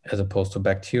 as opposed to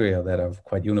bacteria that are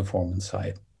quite uniform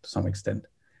inside to some extent.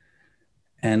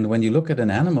 And when you look at an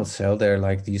animal cell, there are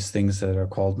like these things that are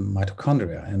called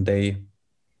mitochondria, and they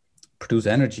produce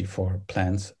energy for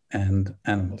plants and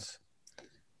animals.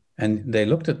 And they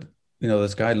looked at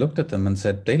this guy looked at them and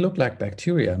said, they look like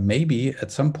bacteria. Maybe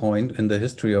at some point in the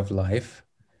history of life,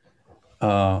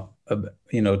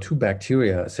 two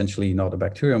bacteria, essentially not a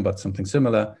bacterium, but something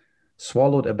similar,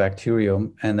 swallowed a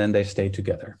bacterium, and then they stayed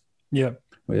together. Yeah.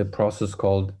 With a process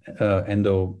called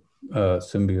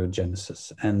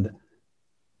endosymbiogenesis. And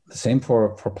the same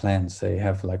for plants. They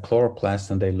have like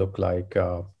chloroplasts, and they look like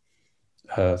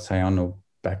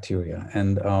cyanobacteria.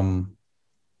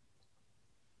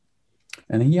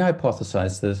 And he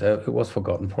hypothesized this. It was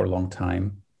forgotten for a long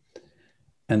time.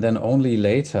 And then only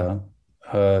later,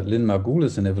 Lynn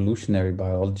Margulis, an evolutionary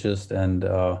biologist and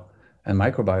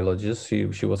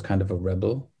microbiologist, she was kind of a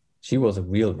rebel. She was a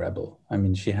real rebel. I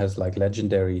mean, she has like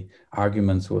legendary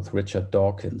arguments with Richard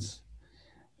Dawkins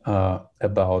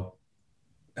about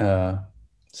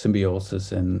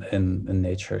symbiosis in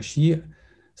nature. She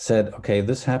said, okay,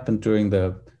 this happened during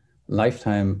the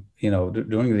lifetime,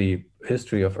 during the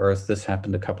history of Earth, this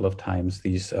happened a couple of times,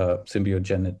 these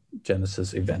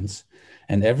symbiogenesis events,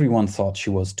 and everyone thought she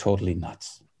was totally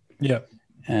nuts. Yeah.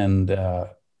 And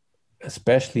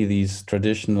especially these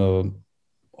traditional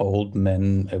old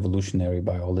men evolutionary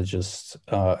biologists,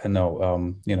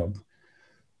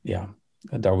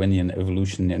 Darwinian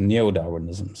evolution and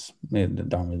neo-Darwinisms,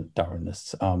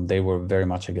 Darwinists, they were very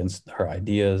much against her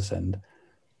ideas, and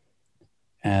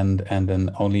then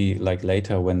only like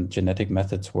later, when genetic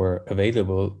methods were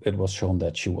available, it was shown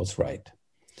that she was right.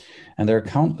 And there are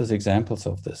countless examples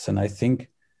of this. And I think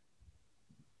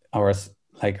our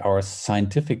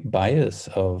scientific bias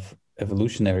of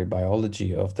evolutionary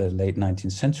biology of the late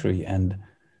 19th century and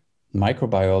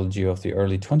microbiology of the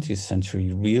early 20th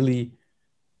century really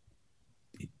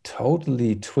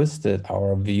totally twisted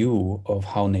our view of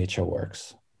how nature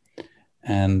works.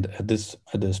 And this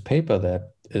paper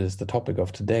that is the topic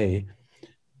of today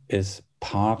is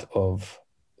part of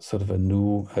sort of a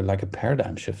new, like a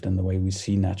paradigm shift in the way we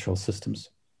see natural systems.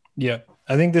 Yeah,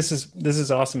 I think this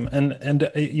is awesome,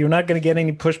 and you're not going to get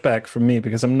any pushback from me,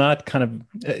 because I'm not kind of,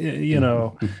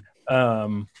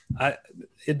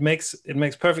 it makes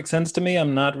perfect sense to me.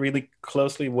 I'm not really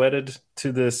closely wedded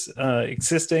to this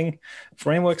existing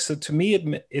framework. So to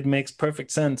me, it makes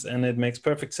perfect sense, and it makes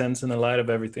perfect sense in the light of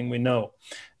everything we know.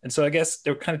 And so I guess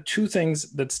there are kind of two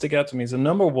things that stick out to me. So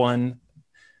number one,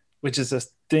 which is a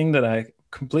thing that I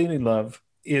completely love,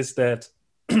 is that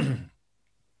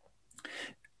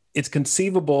it's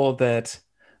conceivable that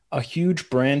a huge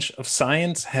branch of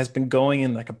science has been going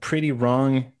in like a pretty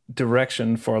wrong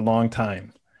direction for a long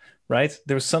time, right?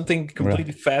 There's something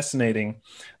completely fascinating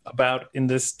about, in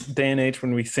this day and age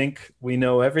when we think we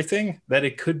know everything, that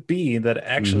it could be that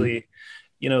actually,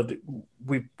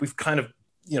 we've kind of,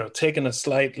 taken a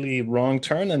slightly wrong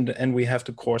turn, and we have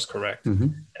to course correct.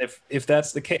 And if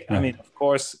that's the case, I mean, of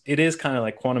course, it is kind of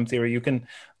like quantum theory. You can,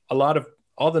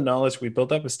 all the knowledge we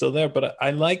built up is still there, but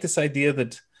I like this idea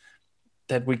that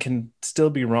we can still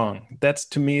be wrong. That's,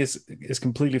 to me, is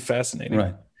completely fascinating.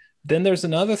 Right. Then there's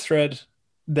another thread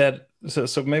that, so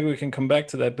maybe we can come back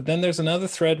to that, but then there's another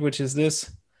thread, which is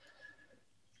this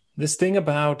thing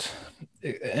about,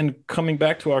 and coming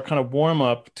back to our kind of warm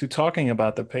up to talking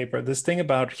about the paper, this thing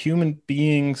about human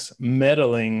beings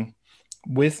meddling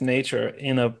with nature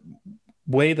in a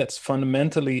way that's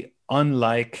fundamentally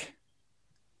unlike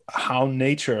how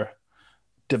nature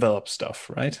develops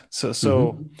stuff, right?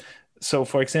 So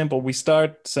for example, we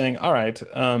start saying, all right,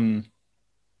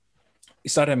 we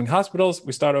start having hospitals,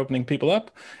 we start opening people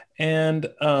up, and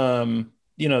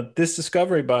this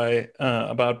discovery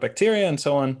about bacteria and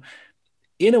so on,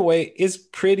 in a way, is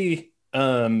pretty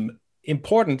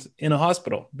important in a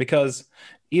hospital, because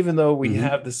even though we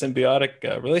have the symbiotic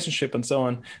relationship and so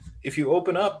on, if you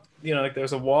open up, like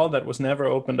there's a wall that was never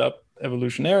opened up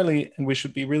evolutionarily, and we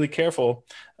should be really careful,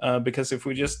 because if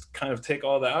we just kind of take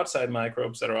all the outside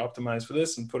microbes that are optimized for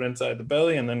this and put inside the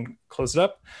belly and then close it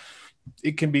up,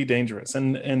 it can be dangerous.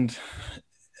 And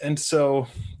so,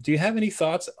 do you have any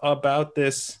thoughts about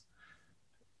this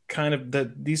kind of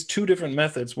these two different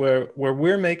methods where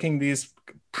we're making these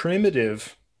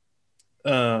primitive,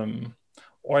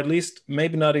 or at least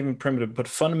maybe not even primitive, but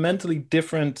fundamentally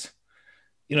different?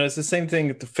 It's the same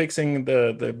thing to fixing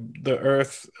the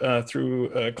Earth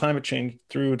through climate change,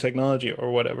 through technology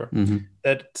or whatever.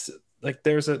 That, like,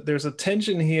 there's a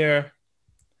tension here,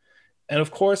 and of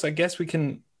course, I guess we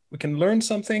can learn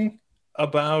something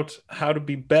about how to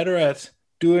be better at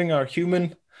doing our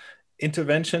human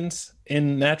interventions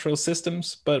in natural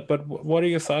systems. But what are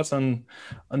your thoughts on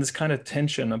this kind of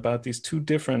tension about these two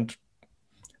different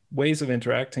ways of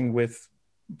interacting with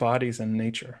bodies and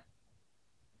nature?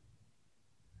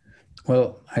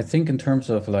 Well, I think in terms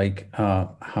of like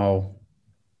how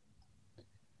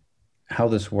how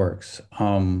this works.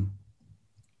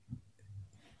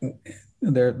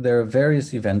 There are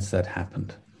various events that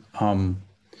happened.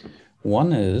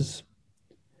 One is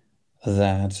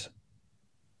that,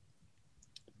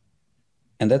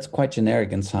 and that's quite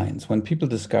generic in science, when people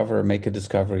make a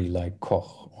discovery like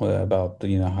Koch about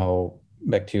how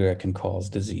bacteria can cause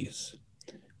disease,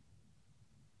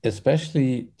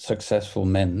 especially successful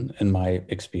men, in my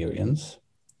experience,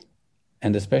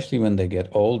 and especially when they get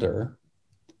older,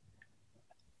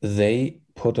 they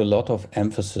put a lot of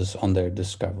emphasis on their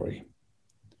discovery,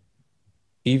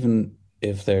 even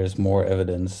if there's more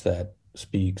evidence that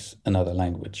speaks another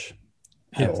language.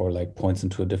 Yes. Or like points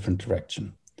into a different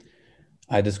direction.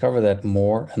 I discover that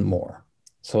more and more.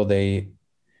 So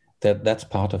that's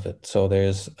part of it. So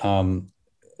there's a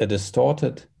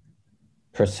distorted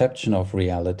perception of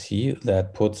reality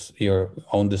that puts your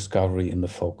own discovery in the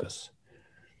focus.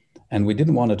 And we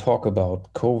didn't want to talk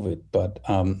about COVID, but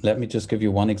let me just give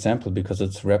you one example because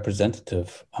it's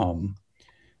representative.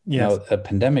 Now, a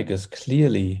pandemic is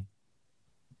clearly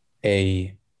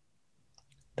a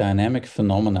dynamic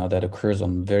phenomena that occurs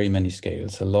on very many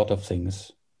scales. A lot of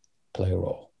things play a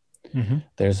role. Mm-hmm.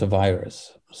 There's a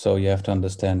virus, so you have to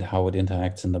understand how it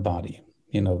interacts in the body.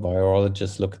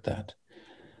 Virologists look at that.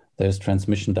 There's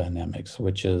transmission dynamics,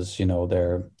 which is, there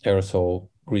are aerosol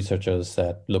researchers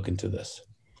that look into this,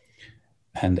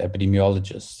 and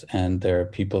epidemiologists, and there are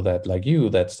people that, like you,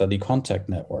 that study contact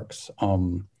networks,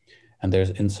 and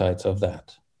there's insights of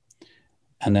that.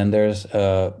 And then there's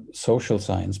social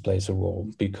science plays a role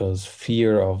because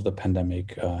fear of the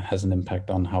pandemic has an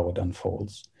impact on how it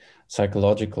unfolds.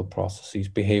 Psychological processes,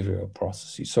 behavioral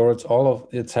processes. So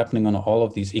it's happening on all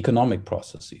of these economic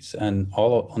processes, and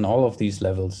on all of these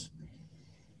levels,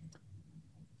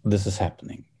 this is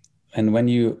happening. And when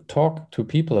you talk to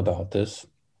people about this,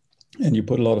 and you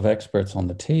put a lot of experts on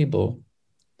the table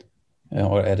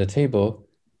or at a table,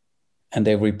 and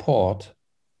they report,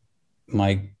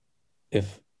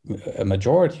 if a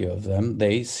majority of them,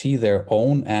 they see their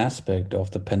own aspect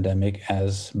of the pandemic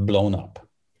as blown up.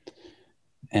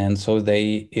 And so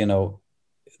they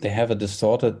have a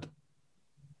distorted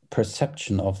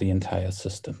perception of the entire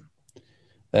system.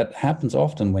 That happens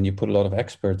often when you put a lot of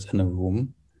experts in a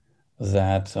room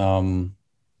that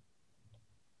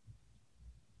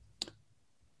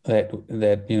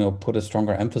put a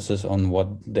stronger emphasis on what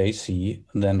they see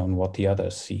than on what the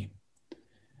others see.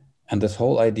 And this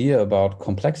whole idea about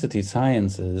complexity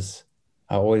science is,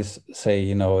 I always say,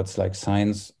 it's like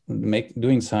science,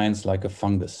 doing science like a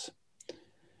fungus.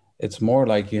 It's more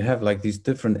like you have like these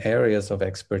different areas of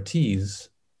expertise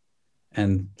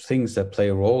and things that play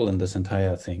a role in this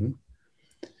entire thing.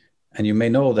 And you may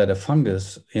know that a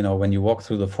fungus, when you walk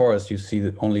through the forest, you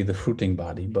see only the fruiting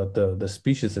body, but the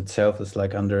species itself is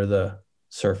like under the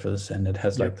surface, and it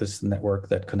has like this network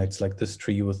that connects like this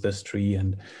tree with this tree.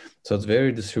 And so it's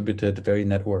very distributed, very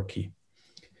networky.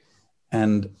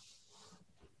 And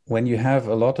when you have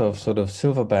a lot of sort of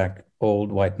silverback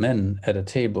old white men at a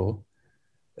table,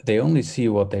 they only see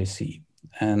what they see.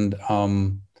 And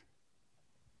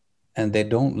they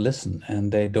don't listen,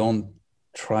 and they don't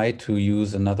try to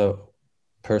use another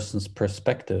person's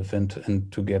perspective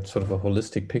and to get sort of a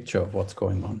holistic picture of what's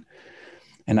going on.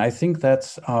 And I think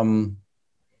that's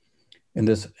in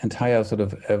this entire sort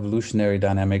of evolutionary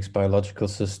dynamics, biological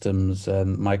systems,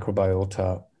 and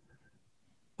microbiota,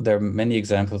 there are many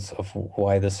examples of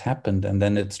why this happened. And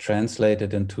then it's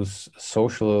translated into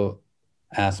social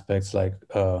aspects like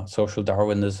social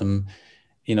Darwinism.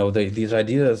 These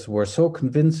ideas were so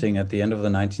convincing at the end of the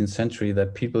 19th century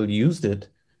that people used it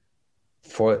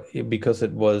because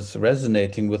it was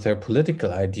resonating with their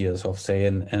political ideas of, say,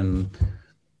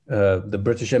 the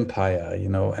British Empire,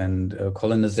 and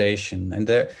colonization. And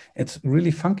it's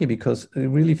really funky because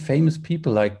really famous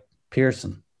people like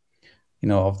Pearson,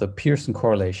 of the Pearson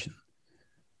correlation.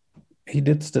 He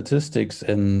did statistics,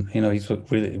 and he's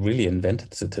really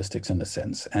invented statistics in a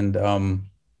sense. And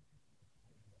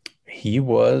he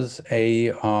was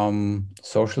a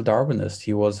social Darwinist.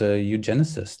 He was a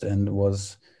eugenicist, and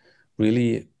was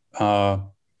really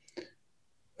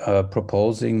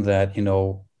proposing that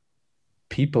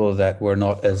people that were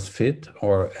not as fit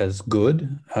or as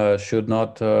good should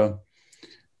not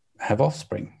have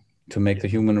offspring to make the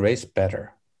human race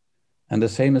better. And the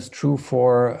same is true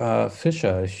for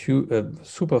Fisher, a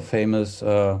super famous,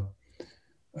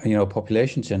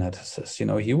 population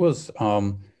geneticist. He was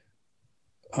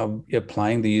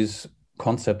applying these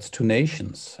concepts to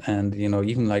nations. And,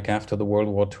 even like after the World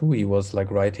War II, he was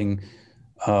like writing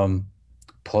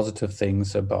positive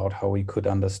things about how we could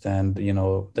understand,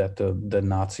 that the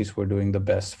Nazis were doing the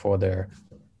best for their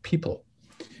people.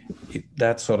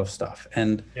 that sort of stuff.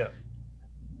 And Yeah.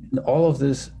 all of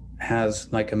this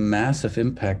has like a massive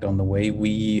impact on the way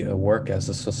we work as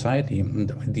a society. And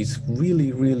these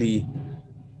really, really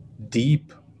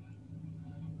deep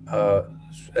uh,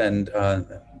 and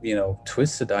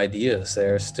twisted ideas,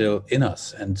 they're still in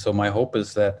us. And so my hope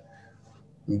is that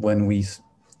when we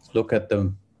look at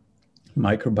the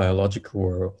microbiological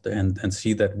world and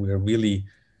see that we're really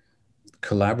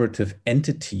collaborative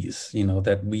entities,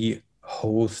 that we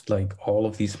host like all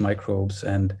of these microbes,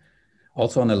 and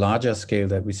also on a larger scale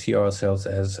that we see ourselves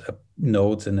as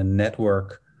nodes in a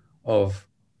network of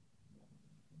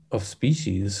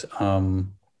species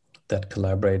that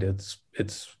collaborate.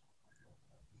 It's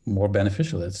more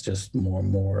beneficial. It's just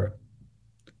more.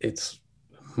 It's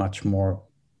much more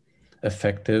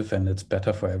effective, and it's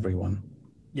better for everyone.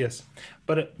 Yes,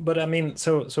 but I mean,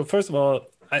 so first of all,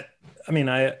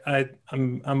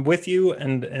 I'm with you,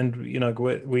 and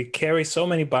we carry so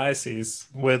many biases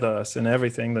with us in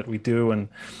everything that we do, and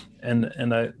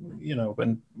I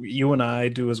and you and I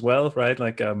do as well, right?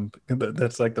 Like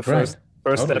that's like the Right.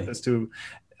 first step Totally. is to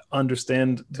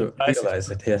understand the To biases. realize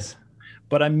it, yes.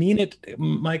 But I mean it.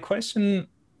 My question,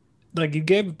 like you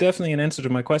gave definitely an answer to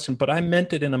my question, but I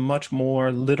meant it in a much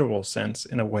more literal sense,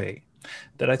 in a way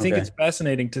that I think it's Okay.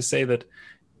 fascinating to say that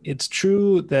it's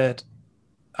true that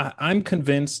I'm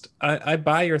convinced. I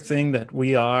buy your thing that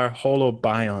we are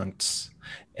holobionts,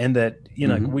 and that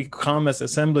Mm-hmm. we come as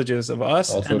assemblages of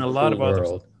us Also and a a lot of cool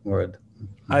others. word.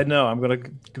 I know I'm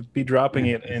going to be dropping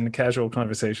Yeah. it in casual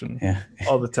conversation Yeah.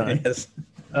 all the time. Yes.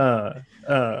 Uh,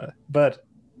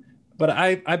 but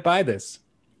I buy this.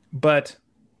 But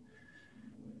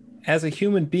as a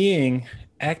human being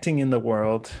acting in the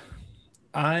world,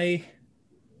 I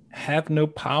have no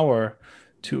power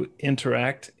to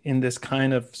interact in this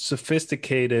kind of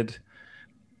sophisticated,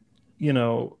 you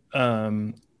know,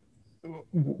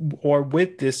 or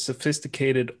with this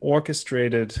sophisticated,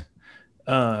 orchestrated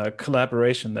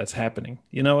collaboration that's happening.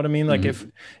 You know what I mean? Like Mm-hmm.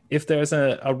 if there's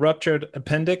a ruptured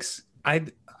appendix,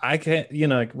 I can't,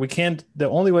 like we can't. The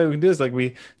only way we can do is like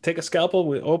we take a scalpel,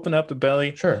 we open up the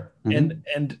belly, Sure. and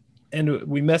Mm-hmm.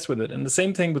 we mess with it. And the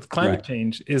same thing with climate Right.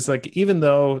 change is like, even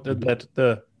though Mm-hmm. that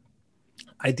the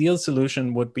ideal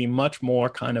solution would be much more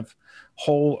kind of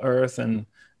whole earth and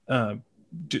uh,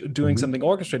 doing Mm-hmm. something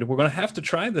orchestrated, we're going to have to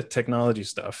try the technology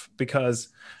stuff because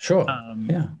Sure.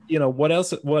 Yeah. what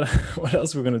else what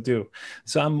else we're going to do.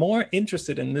 So I'm more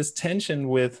interested in this tension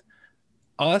with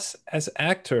us as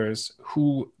actors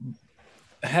who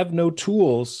have no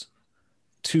tools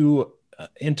to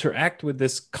interact with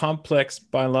this complex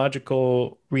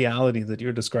biological reality that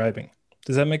you're describing.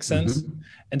 Does that make sense? Mm-hmm.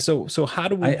 And so how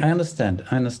do we I understand. I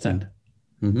yeah. understand.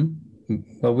 Mm-hmm.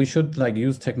 Well, we should like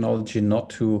use technology not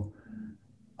to,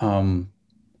 um,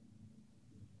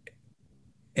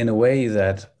 in a way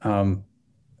that,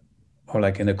 or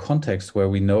like in a context where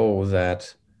we know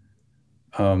that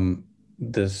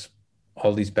this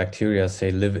all these bacteria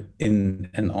say live in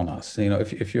and on us.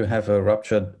 If you have a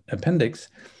ruptured appendix,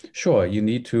 sure, you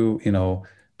need to,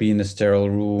 be in a sterile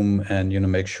room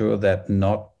and, make sure that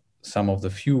not some of the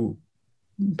few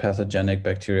pathogenic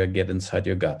bacteria get inside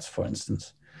your guts, for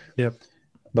instance. Yep.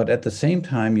 But at the same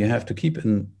time, you have to keep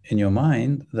in your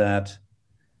mind that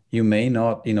you may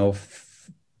not,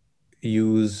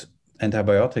 use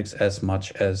antibiotics as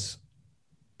much as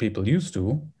people used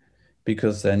to,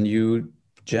 because then you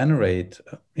generate,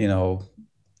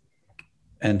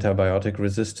 antibiotic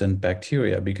resistant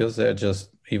bacteria because they just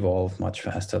evolve much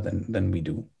faster than we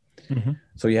do. Mm-hmm.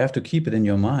 So you have to keep it in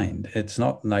your mind. It's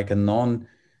not like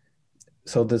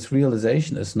so this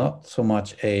realization is not so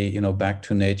much a, back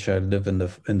to nature, live in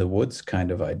the woods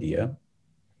kind of idea,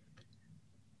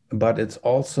 but it's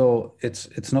also,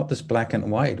 it's not this black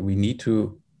and white. We need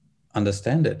to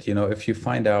understand it. If you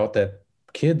find out that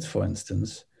kids, for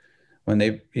instance, when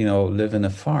they, live in a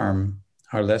farm,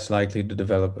 are less likely to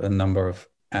develop a number of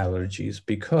allergies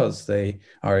because they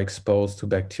are exposed to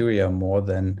bacteria more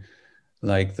than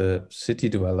like the city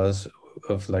dwellers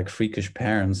of like freakish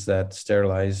parents that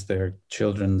sterilize their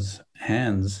children's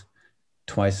hands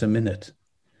twice a minute.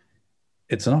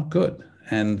 It's not good.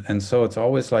 And so it's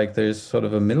always like there's sort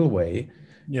of a middle way.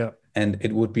 Yeah. And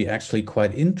it would be actually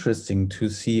quite interesting to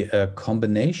see a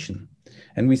combination.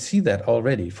 And we see that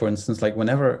already. For instance, like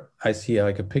whenever I see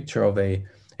like a picture of a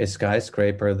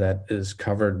skyscraper that is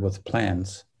covered with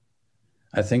plants,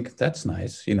 I think that's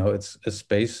nice. It's a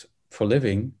space for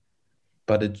living,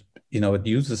 but it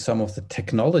uses some of the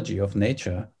technology of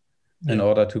nature in Yeah.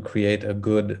 order to create a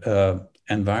good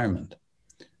environment.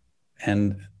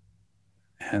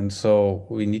 And so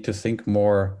we need to think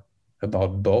more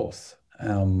about both.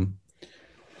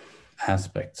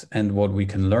 aspects. And what we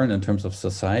can learn in terms of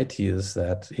society is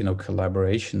that, you know,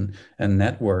 collaboration and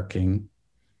networking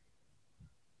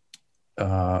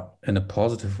in a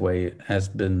positive way has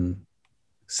been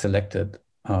selected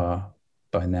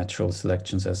by natural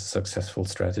selections as a successful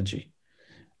strategy.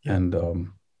 Yeah. And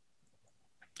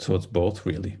so it's both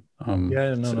really.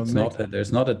 It's not that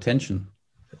there's not a tension.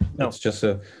 No. It's just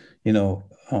a, you know,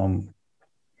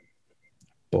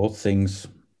 both things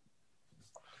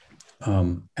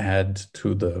add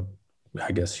to the,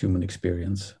 I guess, human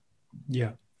experience.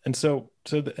 Yeah. And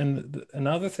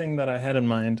another thing that I had in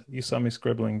mind, you saw me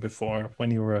scribbling before when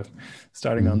you were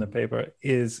starting on the paper,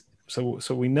 is so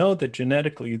we know that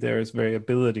genetically there is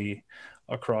variability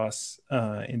across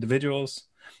individuals.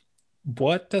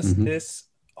 What does this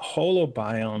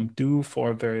holobiome do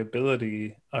for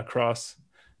variability across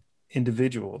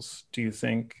individuals, do you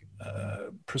think?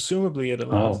 Presumably it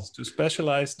allows us to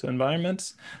specialize to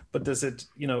environments, but does it,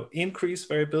 you know, increase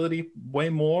variability way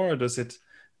more, or does it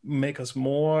make us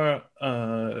more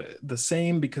the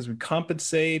same because we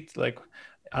compensate? Like,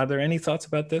 are there any thoughts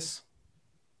about this?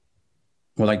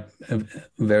 Well, like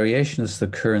variation is the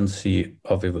currency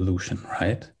of evolution,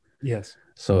 right? Yes.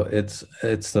 So it's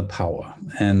the power,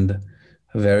 and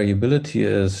variability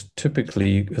is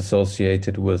typically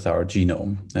associated with our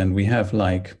genome. And we have,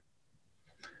 like,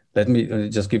 let me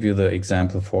just give you the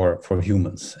example for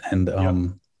humans. And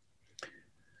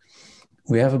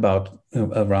we have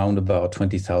around about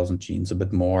 20,000 genes, a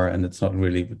bit more, and it's not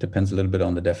really, it depends a little bit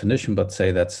on the definition, but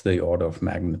say that's the order of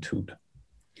magnitude.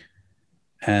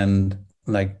 And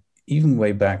like even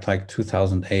way back, like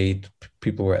 2008,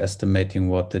 people were estimating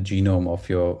what the genome of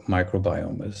your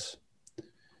microbiome is,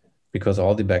 because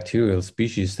all the bacterial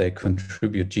species, they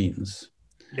contribute genes.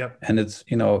 Yep. And it's,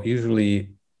 you know,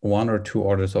 usually 1 or 2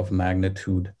 orders of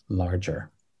magnitude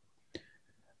larger.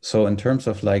 So in terms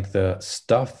of like the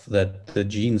stuff that the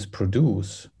genes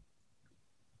produce,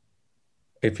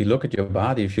 if you look at your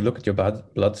body, if you look at your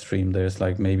bloodstream, there's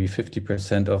like maybe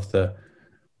 50% of the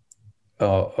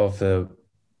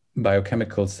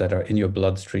biochemicals that are in your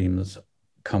bloodstreams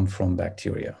come from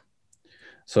bacteria.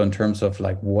 So in terms of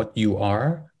like what you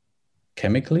are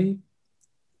chemically,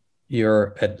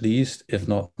 you're at least, if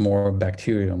not more,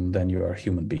 bacterium than you are a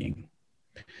human being.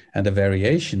 And the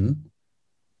variation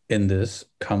in this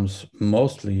comes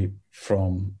mostly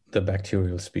from the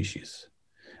bacterial species.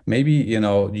 Maybe, you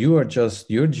know, you are just,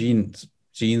 your genes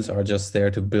are just there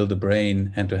to build a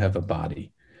brain and to have a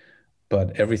body,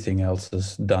 but everything else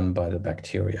is done by the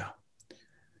bacteria.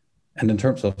 And in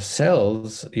terms of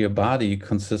cells, your body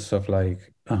consists of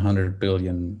like 100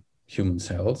 billion human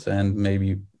cells, and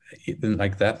maybe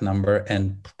like that number,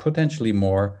 and potentially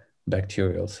more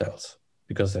bacterial cells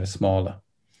because they're smaller.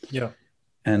 Yeah.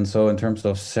 And so in terms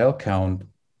of cell count,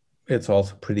 it's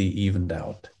also pretty evened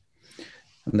out.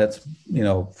 And that's, you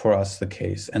know, for us the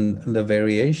case. And the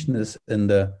variation is in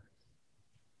the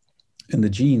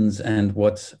genes. And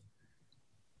what's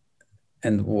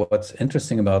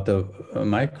interesting about the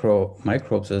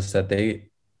microbes is that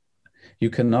you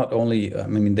can not only, I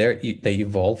mean, they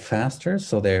evolve faster,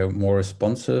 so they're more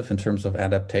responsive in terms of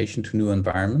adaptation to new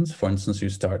environments. For instance,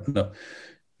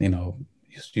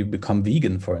 you become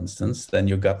vegan, for instance, then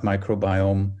your gut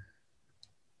microbiome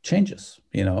changes.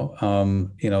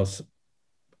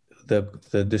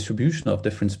 The distribution of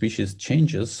different species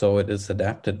changes, so it is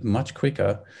adapted much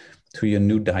quicker to your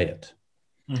new diet.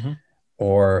 Mm-hmm.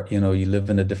 Or, you know, you live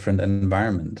in a different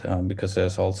environment because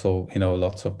there's also, you know,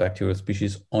 lots of bacterial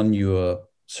species on your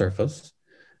surface,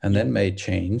 and then may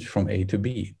change from A to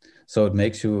B. So it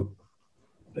makes you,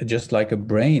 just like a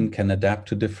brain can adapt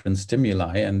to different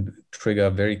stimuli and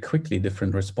trigger very quickly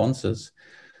different responses,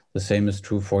 the same is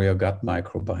true for your gut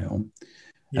microbiome.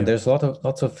 Yeah. And there's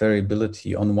lots of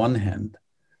variability on one hand,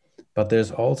 but there's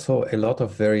also a lot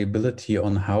of variability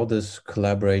on how this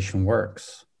collaboration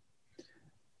works.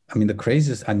 I mean, the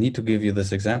craziest, I need to give you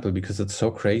this example because it's so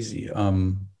crazy.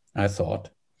 I thought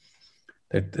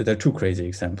there are 2 crazy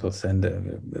examples, and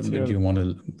do you want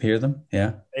to hear them?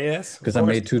 Yeah. Yes. Because I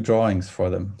made 2 drawings for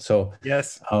them. So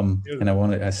yes. And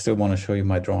I still want to show you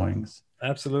my drawings.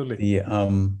 Absolutely.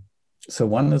 So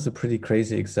one is a pretty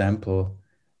crazy example,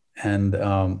 and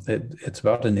it's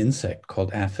about an insect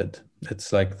called aphid.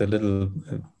 It's like the little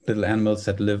animals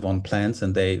that live on plants,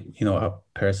 and they, you know, are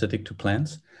parasitic to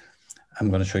plants. I'm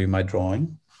going to show you my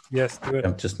drawing. Yes, do it.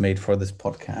 I've just made for this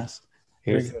podcast.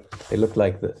 They look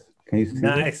like this. Can you see it?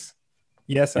 Nice.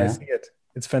 Yes, yeah? I see it.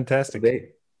 It's fantastic. You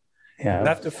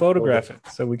have to photograph it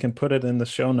so we can put it in the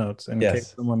show notes in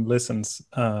case someone listens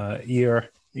ear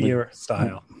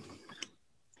style.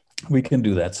 we can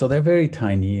do that. So they're very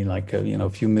tiny, like a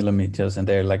few millimeters, and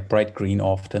they're like bright green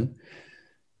often.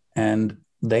 And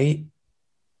they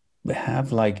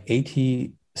have like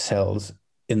 80 cells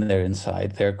in their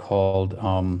inside. They're called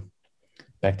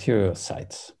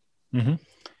bacteriocytes. Mm-hmm.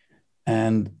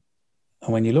 And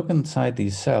when you look inside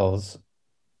these cells,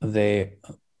 they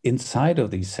inside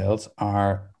of these cells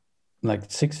are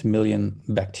like 6 million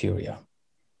bacteria.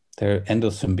 They're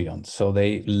endosymbionts. So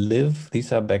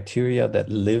these are bacteria that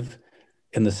live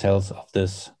in the cells of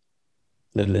this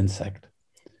little insect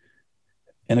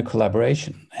in a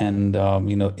collaboration. And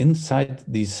inside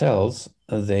these cells,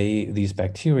 these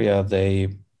bacteria,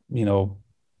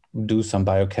 do some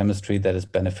biochemistry that is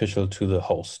beneficial to the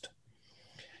host.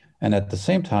 And at the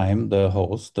same time, the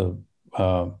host, the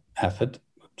aphid,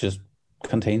 just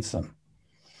contains them.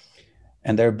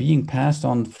 And they're being passed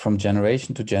on from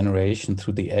generation to generation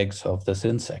through the eggs of this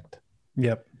insect.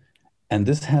 Yep. And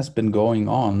this has been going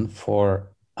on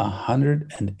for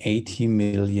 180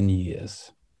 million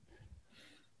years.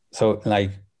 So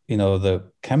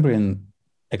the Cambrian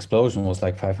explosion was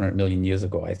like 500 million years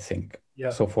ago, I think. Yeah.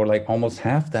 So for like almost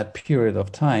half that period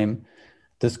of time,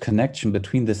 this connection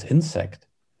between this insect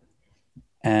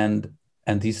and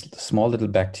these small little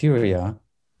bacteria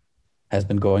has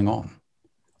been going on.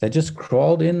 They just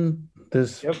crawled in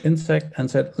this insect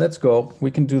and said, let's go, we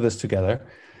can do this together.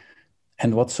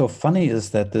 And what's so funny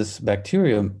is that this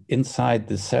bacterium inside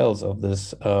the cells of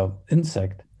this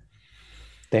insect,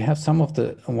 they have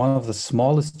one of the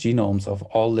smallest genomes of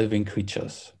all living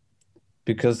creatures,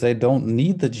 because they don't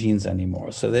need the genes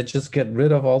anymore. So they just get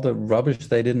rid of all the rubbish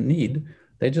they didn't need.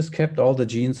 They just kept all the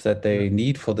genes that they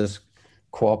need for this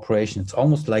cooperation. It's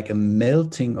almost like a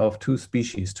melting of two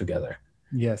species together.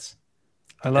 Yes.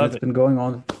 I love it. It's been going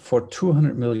on for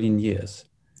 200 million years.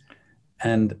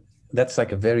 And that's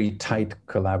like a very tight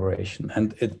collaboration.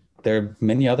 And there are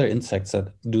many other insects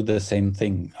that do the same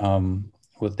thing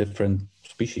with different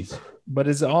species. But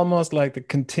it's almost like the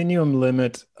continuum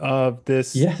limit of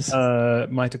this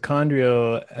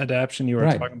mitochondrial adaptation you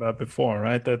were talking about before,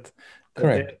 right?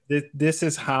 Correct. This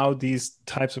is how these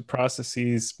types of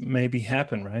processes maybe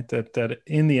happen, right? That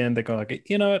in the end they go like,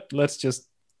 you know what, let's just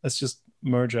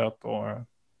merge up or.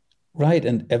 Right,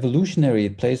 and evolutionary,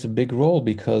 it plays a big role,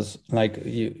 because like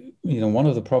one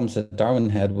of the problems that Darwin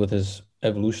had with his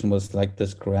evolution was like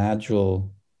this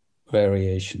gradual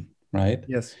variation, right?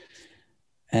 Yes.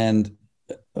 And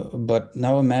but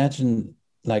now imagine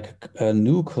like a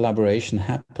new collaboration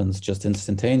happens just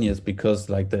instantaneous, because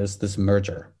like there's this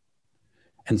merger,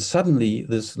 and suddenly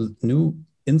this new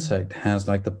insect has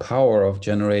like the power of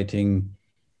generating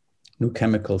new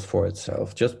chemicals for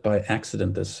itself. Just by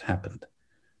accident this happened.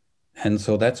 And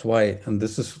so that's why, and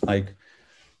this is like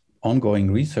ongoing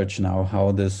research now,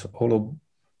 how this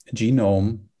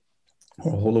hologenome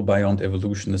or holobiont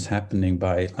evolution is happening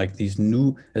by like these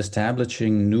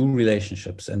establishing new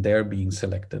relationships, and they're being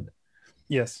selected.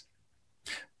 Yes.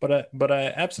 But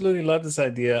I absolutely love this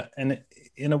idea. And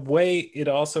in a way, it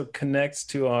also connects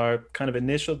to our kind of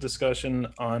initial discussion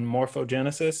on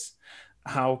morphogenesis,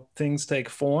 how things take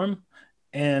form.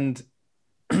 And,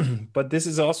 but this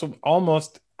is also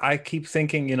almost, I keep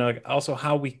thinking, also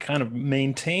how we kind of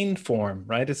maintain form,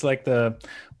 right? It's like the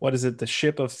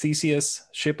ship of Theseus,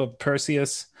 ship of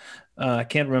Perseus. I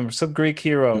can't remember, some Greek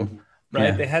hero, right?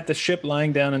 Yeah. They had the ship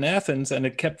lying down in Athens and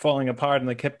it kept falling apart and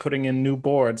they kept putting in new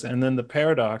boards. And then the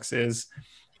paradox is,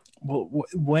 well,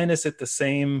 when is it the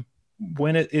same?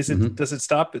 When does it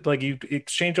stop? Like you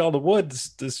exchange all the wood,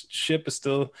 this ship is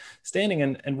still standing.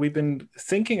 And we've been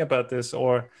thinking about this,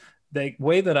 or the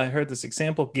way that I heard this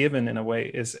example given in a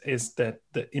way is that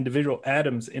the individual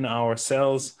atoms in our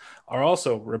cells are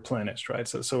also replenished, right?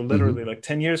 So literally like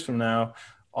 10 years from now,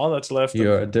 all that's left.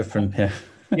 You're different. Yeah.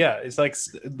 Yeah. It's like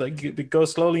it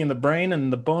goes slowly in the brain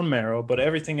and the bone marrow, but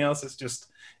everything else is just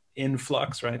in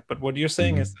flux, right? But what you're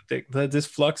saying is that this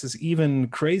flux is even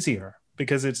crazier,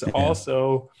 because it's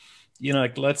also,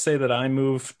 like let's say that I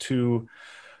move to,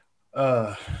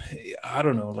 I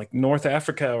don't know, like North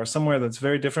Africa or somewhere that's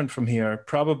very different from here.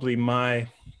 Probably my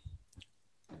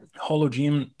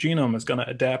hologenome is going to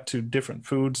adapt to different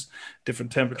foods,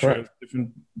 different temperatures,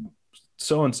 different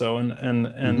so-and-so.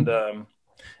 And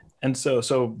so,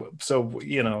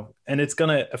 and it's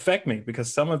going to affect me,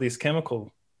 because some of these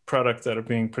chemical products that are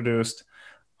being produced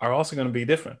are also going to be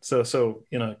different. So,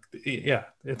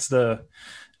 it's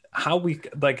how we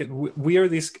are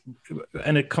these,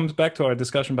 and it comes back to our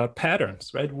discussion about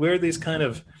patterns, right? We're these kind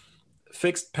of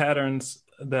fixed patterns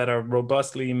that are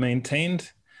robustly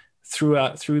maintained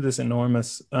through this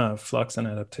enormous flux and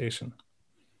adaptation.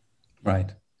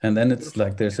 Right. And then it's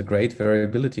like there's a great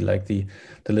variability, like the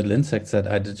little insects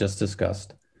that I just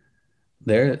discussed.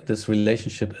 There, this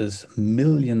relationship is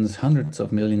millions, hundreds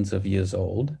of millions of years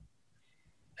old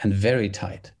and very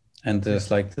tight. And Yeah.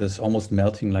 there's like this almost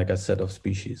melting, like I said, of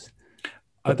species.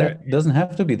 Are But there that doesn't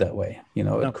have to be that way.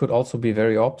 no? It could also be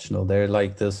very optional. They're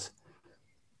like this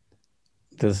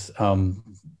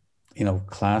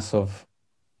class of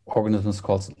organisms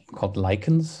called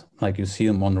lichens. Like you see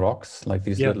them on rocks, like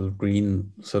these Yeah. little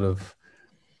green sort of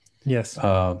Yes.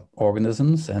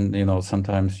 organisms. And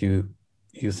sometimes you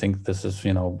think this is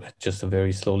just a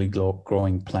very slowly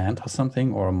growing plant or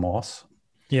something, or a moss,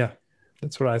 Yeah.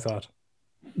 That's what I thought.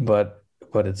 but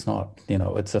it's not.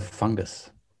 It's a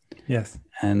fungus. Yes.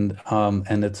 And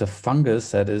it's a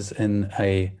fungus that is in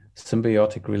a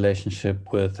symbiotic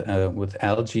relationship with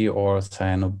algae or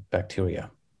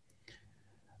cyanobacteria.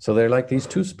 So they're like these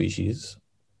two species,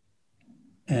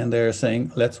 and they're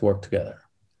saying, let's work together.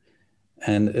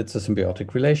 And it's a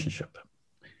symbiotic relationship.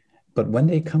 But when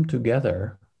they come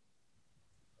together,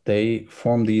 they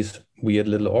form these weird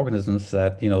little organisms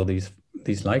that,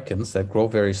 these lichens that grow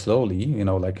very slowly,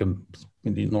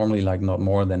 normally like not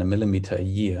more than a millimeter a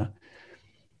year.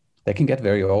 They can get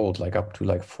very old, like up to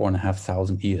like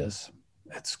 4,500 years.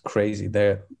 It's crazy.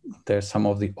 They're some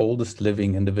of the oldest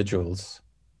living individuals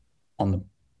on the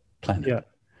planet. Yeah.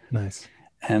 Nice.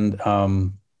 And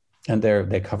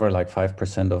they cover like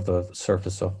 5% of the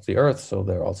surface of the Earth, so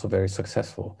they're also very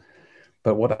successful.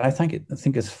 But what I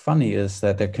think is funny is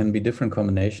that there can be different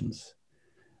combinations,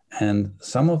 and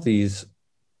some of these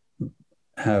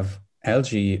have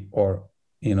algae or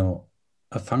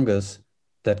a fungus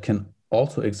that can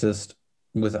also exist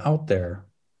without their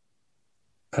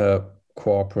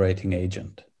cooperating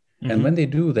agent. Mm-hmm. And when they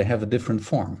do, they have a different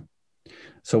form.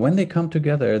 So when they come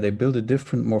together, they build a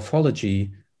different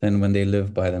morphology than when they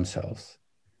live by themselves.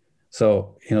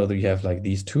 So, you have like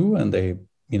these two, and they,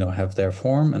 have their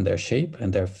form and their shape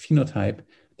and their phenotype.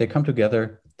 They come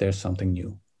together, there's something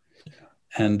new.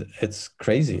 And it's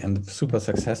crazy and super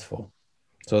successful.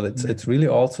 So it's really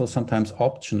also sometimes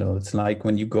optional. It's like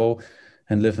when you go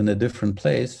and live in a different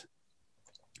place,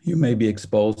 you may be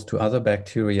exposed to other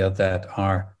bacteria that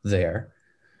are there.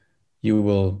 You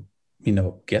will,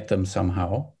 get them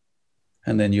somehow,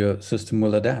 and then your system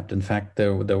will adapt. In fact,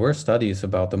 there were studies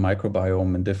about the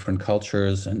microbiome in different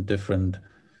cultures and different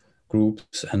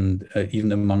groups, and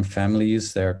even among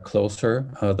families, they're closer.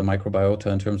 The microbiota,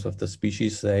 in terms of the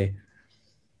species they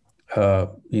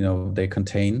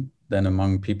contain, than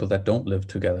among people that don't live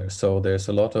together. So there's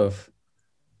a lot of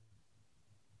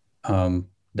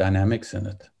dynamics in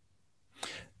it.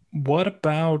 What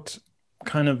about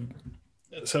kind of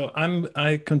so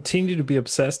I continue to be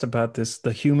obsessed about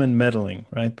the human meddling,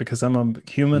 right? Because I'm a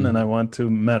human and I want to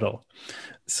meddle.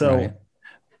 So Right.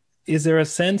 is there a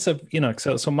sense of,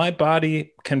 so my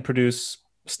body can produce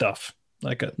stuff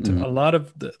like a lot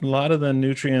of the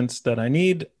nutrients that I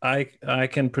need, I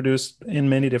can produce in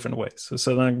many different ways.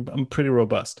 So I'm pretty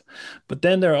robust. But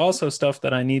then there are also stuff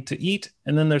that I need to eat,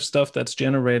 and then there's stuff that's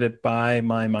generated by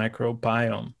my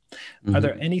microbiome. Are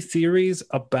there any theories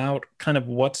about kind of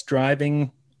what's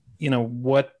driving,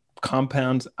 what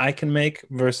compounds I can make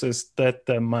versus that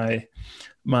my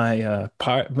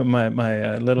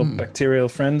little bacterial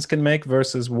friends can make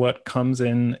versus what comes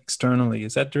in externally?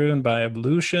 Is that driven by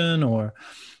evolution, or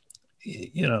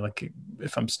like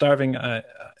if I'm starving, God,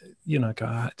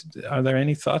 are there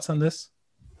any thoughts on this?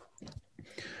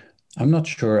 I'm not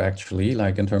sure actually,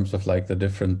 like in terms of like the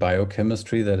different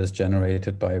biochemistry that is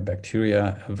generated by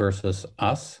bacteria versus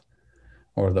us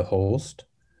or the host.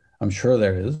 I'm sure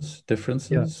there is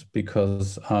differences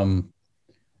because when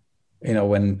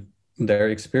there are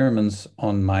experiments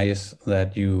on mice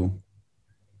that you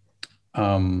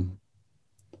grow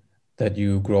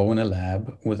in a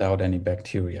lab without any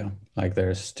bacteria, like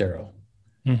they're sterile.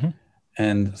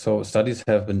 And so studies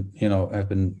have been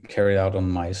carried out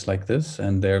on mice like this,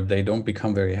 and they don't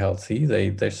become very healthy.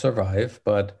 They survive,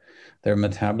 but their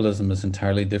metabolism is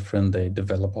entirely different. They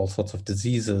develop all sorts of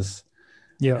diseases.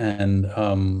 Yeah. And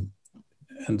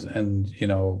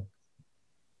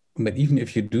but even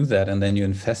if you do that and then you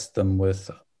infest them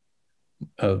with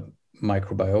a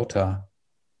microbiota,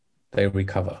 they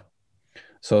recover.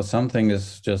 So something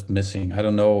is just missing. I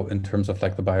don't know in terms of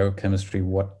like the biochemistry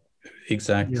what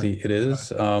exactly it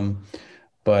is,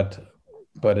 but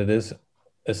it is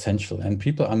essential, and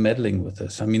people are meddling with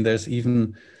this. I mean, there's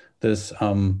even this.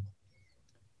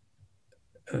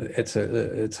 It's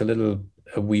a little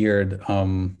weird,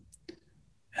 and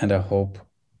I hope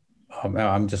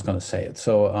I'm just going to say it.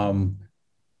 So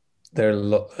there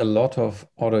are a lot of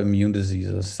autoimmune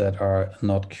diseases that are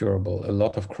not curable, a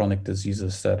lot of chronic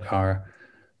diseases that are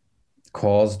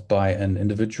caused by an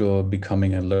individual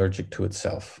becoming allergic to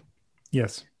itself.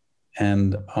 Yes.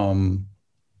 And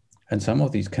some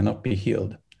of these cannot be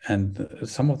healed, and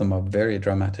some of them are very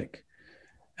dramatic.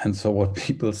 And so what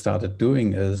people started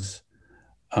doing is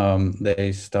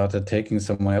they started taking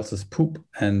someone else's poop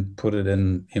and put it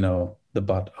in, the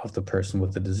butt of the person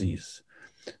with the disease.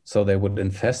 So they would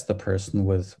infest the person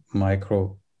with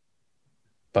microbiome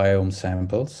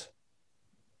samples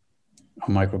or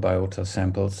microbiota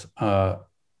samples,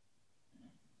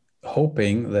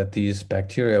 hoping that these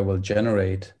bacteria will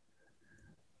generate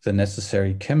the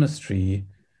necessary chemistry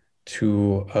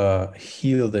to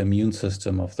heal the immune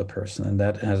system of the person. And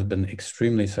that has been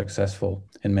extremely successful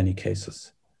in many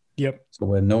cases. Yep. So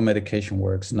where no medication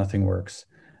works, nothing works.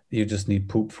 You just need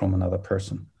poop from another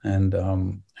person, and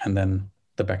then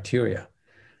the bacteria.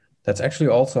 That's actually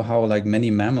also how, like, many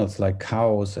mammals, like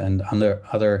cows and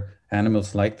other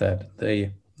animals like that,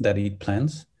 that eat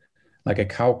plants. Like a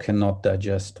cow cannot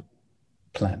digest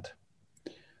plant.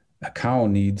 A cow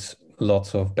needs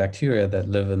lots of bacteria that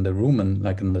live in the rumen,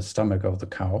 like in the stomach of the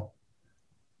cow,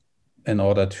 in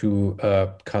order to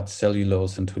cut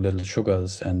cellulose into little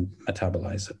sugars and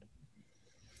metabolize it.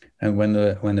 And when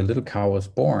the little cow is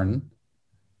born,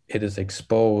 it is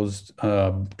exposed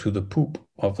to the poop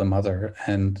of the mother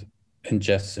and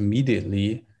ingests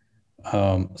immediately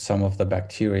some of the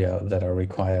bacteria that are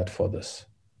required for this.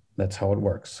 That's how it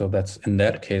works. So that's, in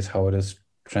that case, how it is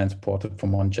transported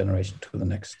from one generation to the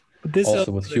next. But this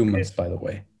Also with humans, by the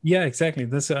way. Yeah, exactly.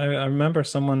 This I remember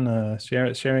someone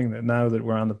sharing that, now that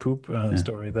we're on the poop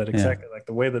story, that exactly like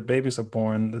the way that babies are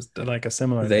born, there's like a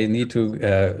similar. They need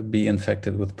to be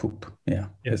infected with poop. Yeah,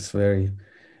 it's very,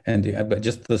 but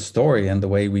just the story and the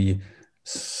way we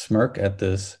smirk at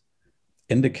this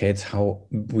indicates how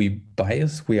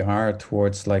biased we are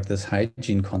towards like this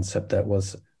hygiene concept that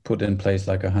was put in place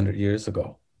like 100 years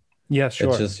ago. Yeah, sure.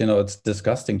 It's just, it's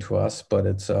disgusting to us, but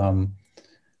it's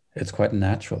quite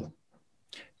natural.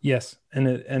 Yes, and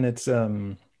it's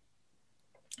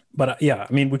but yeah,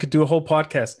 I mean, we could do a whole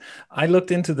podcast. I looked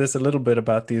into this a little bit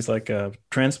about these like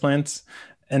transplants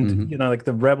and like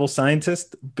the rebel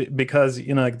scientists, because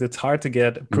like it's hard to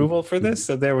get approval for this,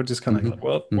 so they were just kind of like,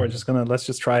 well, we're just let's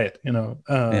just try it.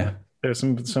 There's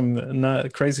some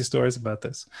crazy stories about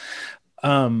this.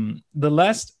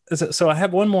 So I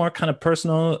have one more kind of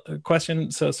personal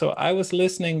question. So I was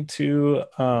listening to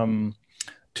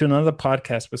another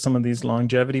podcast with some of these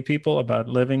longevity people about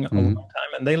living a long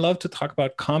time, and they love to talk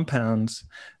about compounds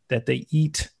that they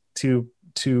eat to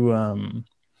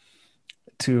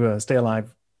stay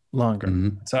alive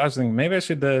longer. So I was thinking maybe I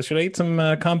should I eat some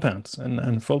compounds,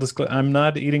 and full disclosure, I'm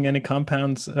not eating any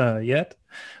compounds yet,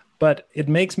 but it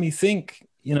makes me think,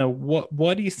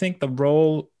 what do you think the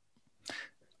role,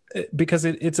 because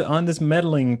it's on this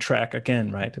meddling track again,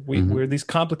 right? We're these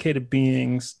complicated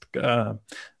beings,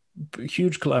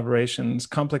 huge collaborations,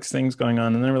 complex things going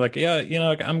on, and then we're like,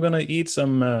 I'm gonna eat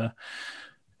some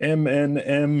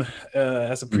MNM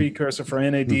as a precursor for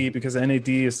NAD, because NAD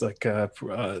is like a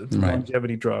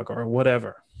longevity drug or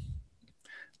whatever.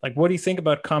 Like, what do you think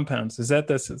about compounds? Is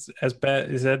that as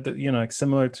bad? Is that like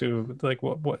similar to like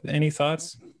what? Any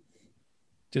thoughts?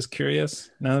 Just curious.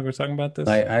 Now that we're talking about this,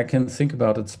 I can think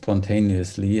about it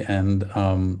spontaneously, and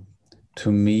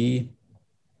to me,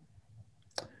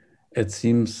 it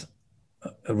seems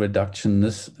a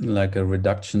reductionism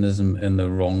in the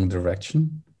wrong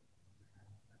direction.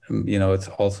 It's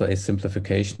also a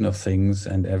simplification of things,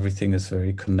 and everything is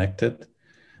very connected.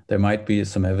 There might be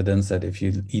some evidence that if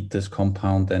you eat this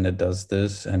compound, then it does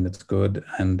this and it's good.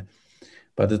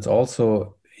 But it's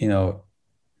also,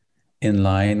 in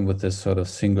line with this sort of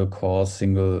single cause,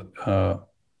 single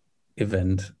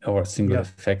event or single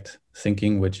effect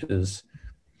thinking, which is,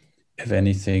 if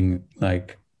anything,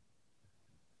 like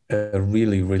a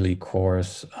really, really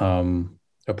coarse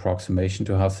approximation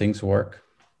to how things work,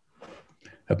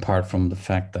 apart from the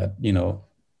fact that,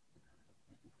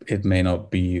 it may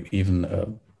not be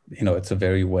even, it's a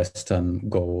very Western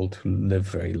goal to live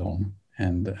very long.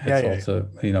 And it's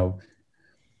also,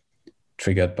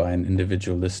 triggered by an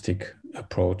individualistic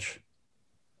approach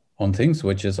on things,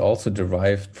 which is also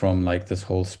derived from like this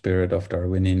whole spirit of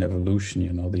Darwinian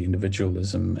evolution, the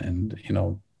individualism, and,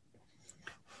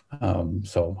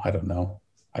 so I don't know.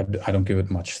 I don't give it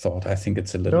much thought. I think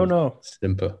it's a little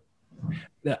simple.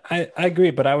 I agree,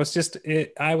 but I was just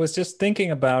thinking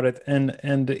about it,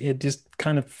 and it just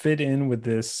kind of fit in with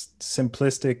this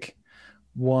simplistic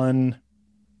one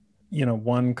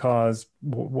cause,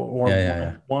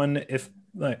 or one, if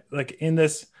like in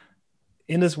this,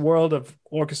 in this world of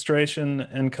orchestration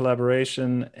and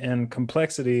collaboration and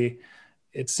complexity,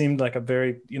 it seemed like a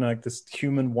very, like this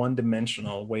human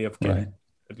one-dimensional way of getting, Right.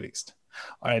 at least.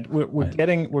 All right, we're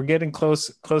Right. getting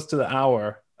close to the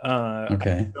hour. I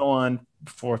Okay. could go on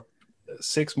for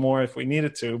 6 more if we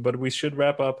needed to, but we should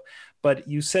wrap up. But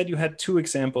you said you had 2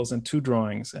 examples and 2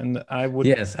 drawings, and I would.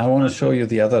 Yes, I want to show you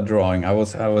the other drawing. I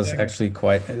was Yeah. actually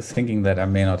quite thinking that I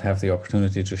may not have the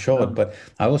opportunity to show it, but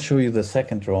I will show you the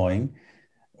second drawing,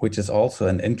 which is also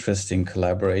an interesting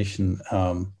collaboration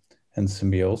and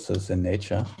symbiosis in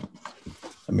nature.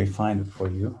 Let me find it for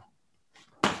you.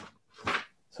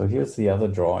 So here's the other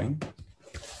drawing.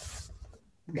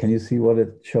 Can you see what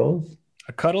it shows?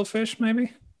 A cuttlefish,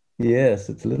 maybe? Yes,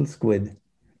 it's a little squid.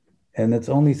 And it's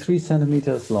only 3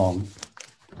 centimeters long.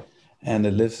 And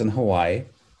it lives in Hawaii.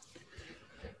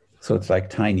 So it's like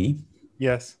tiny.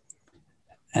 Yes.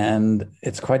 And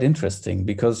it's quite interesting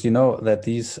because you know that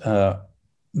these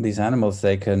animals,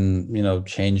 they can,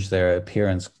 change their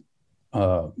appearance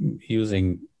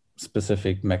using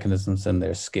specific mechanisms in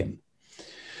their skin.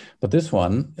 But this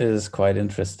one is quite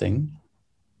interesting.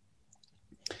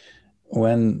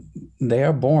 When they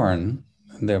are born,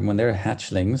 when they're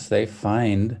hatchlings, they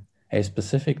find a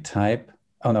specific type.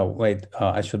 Oh no, wait,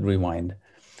 I should rewind.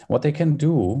 What they can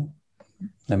do,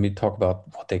 let me talk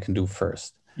about what they can do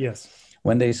first. Yes.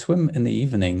 When they swim in the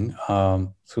evening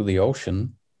through the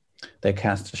ocean, they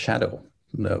cast a shadow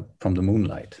from the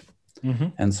moonlight. Mm-hmm.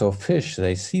 And so fish,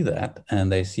 they see that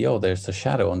and they see, oh, there's a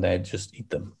shadow, and they just eat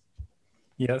them.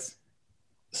 Yes.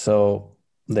 So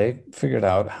they figured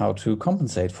out how to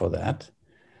compensate for that.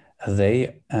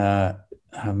 They are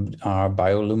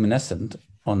bioluminescent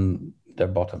on their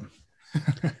bottom.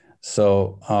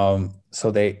 So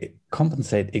they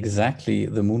compensate exactly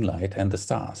the moonlight and the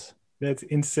stars. That's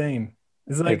insane.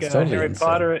 It's like It's a totally Harry insane.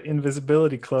 Potter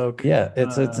invisibility cloak. Yeah,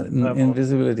 it's an level.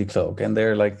 invisibility cloak, and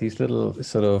they're like these little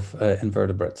sort of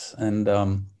invertebrates, and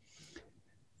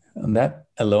that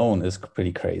alone is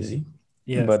pretty crazy.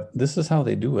 Yes. But this is how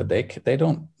they do it.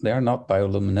 They are not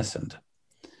bioluminescent.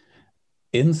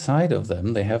 Inside of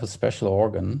them, they have a special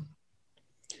organ,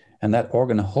 and that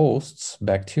organ hosts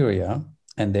bacteria,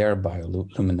 and they are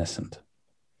bioluminescent.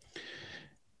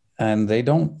 And they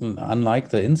don't, unlike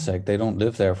the insect, they don't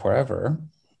live there forever.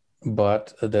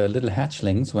 But the little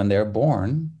hatchlings, when they're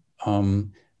born,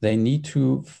 they need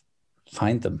to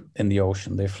find them in the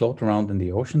ocean. They float around in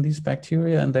the ocean, these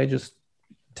bacteria, and they just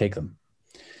take them.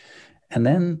 And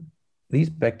then these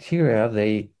bacteria,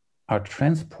 they are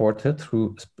transported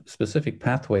through specific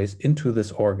pathways into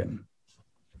this organ.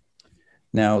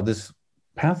 Now, this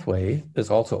pathway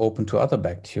is also open to other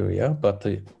bacteria, but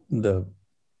the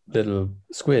little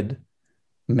squid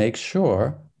makes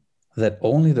sure that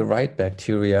only the right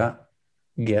bacteria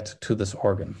get to this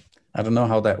organ. I don't know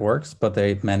how that works, but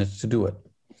they manage to do it.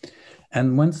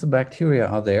 And once the bacteria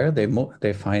are there,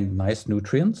 they find nice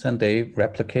nutrients, and they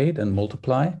replicate and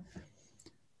multiply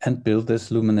and build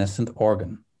this luminescent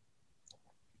organ.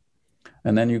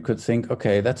 And then you could think,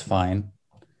 okay, that's fine.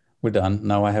 We're done.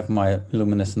 Now I have my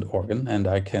luminescent organ, and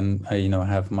I can,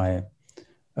 have my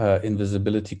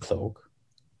invisibility cloak.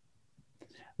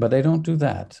 But they don't do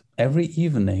that. Every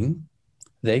evening,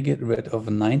 they get rid of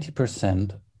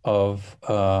 90% of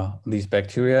these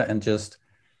bacteria and just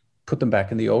put them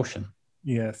back in the ocean.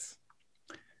 Yes.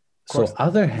 So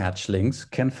other hatchlings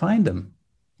can find them.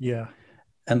 Yeah.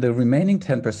 And the remaining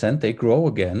 10%, they grow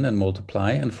again and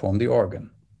multiply and form the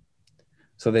organ.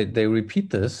 So they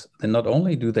repeat this. Then not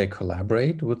only do they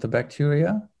collaborate with the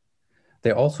bacteria,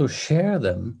 they also share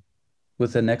them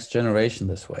with the next generation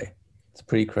this way. It's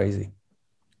pretty crazy.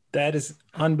 That is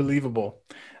unbelievable.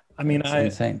 I mean, it's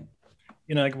insane.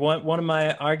 Like one of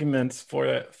my arguments for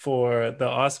the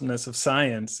awesomeness of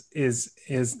science is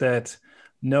that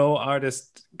no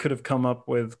artist could have come up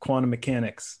with quantum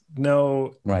mechanics,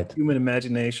 no human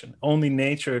imagination. Only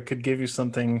nature could give you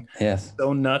something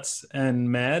so nuts and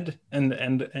mad.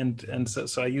 And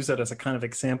so I use that as a kind of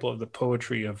example of the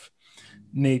poetry of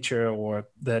nature, or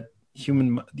that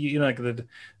human, like that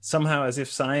somehow, as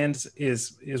if science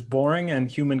is boring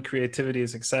and human creativity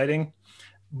is exciting.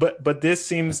 But this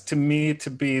seems to me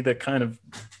to be the kind of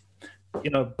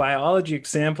biology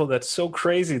example that's so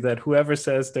crazy that whoever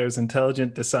says there's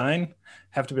intelligent design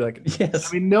have to be like, yes.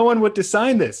 I mean, no one would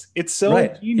design this. It's so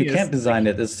genius. You can't design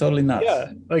it. It's totally nuts.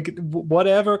 Yeah, like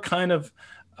whatever kind of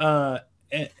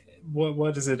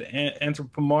what is it,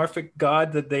 anthropomorphic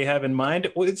god that they have in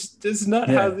mind. Well, it's not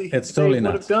how they would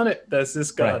have done it. That's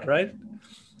this god, right?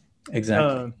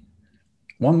 Exactly.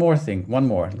 One more thing.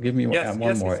 Give me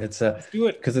one more. Yes. It's Let's do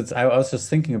it. because I was just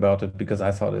thinking about it because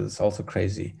I thought it was also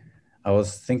crazy. I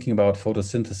was thinking about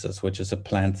photosynthesis, which is a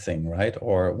plant thing, right?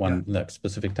 Or one like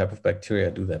specific type of bacteria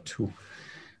do that too.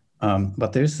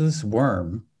 But there's this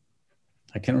worm,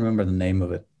 I can't remember the name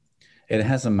of it. It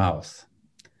has a mouth,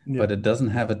 but it doesn't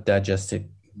have a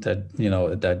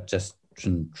a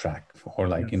digestion tract, or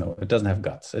like, it doesn't have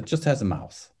guts. It just has a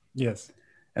mouth. Yes.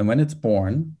 And when it's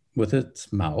born with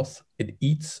its mouth, it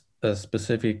eats a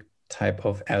specific type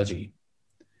of algae.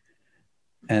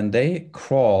 And they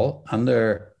crawl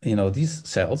under, these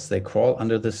cells, they crawl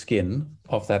under the skin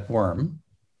of that worm,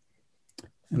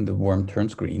 and the worm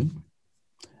turns green.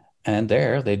 And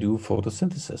there they do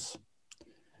photosynthesis.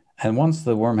 And once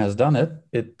the worm has done it,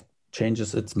 it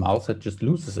changes its mouth, it just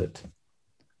loses it.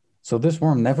 So this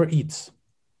worm never eats.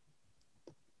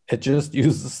 It just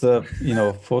uses the,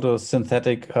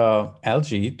 photosynthetic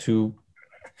algae to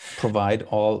provide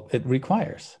all it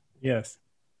requires. Yes.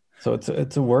 So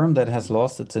it's a worm that has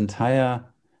lost its entire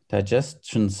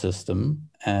digestion system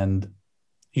and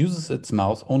uses its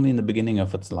mouth only in the beginning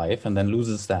of its life, and then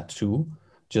loses that too,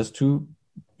 just to,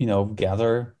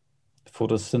 gather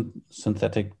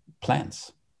photosynthetic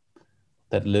plants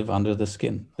that live under the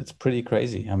skin. It's pretty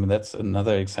crazy. I mean, that's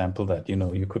another example that,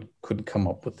 you couldn't come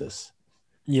up with this.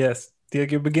 Yes, Dirk,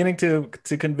 you're beginning to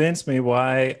convince me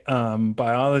why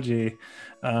biology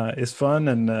is fun,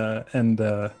 and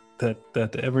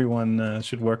that everyone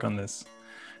should work on this.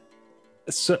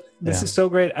 So this is so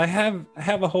great. I have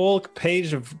a whole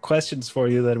page of questions for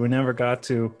you that we never got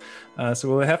to, so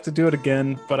we'll have to do it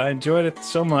again. But I enjoyed it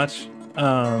so much.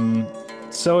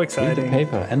 So exciting. Read the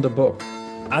paper and the book.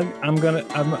 I'll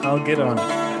get on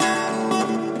it.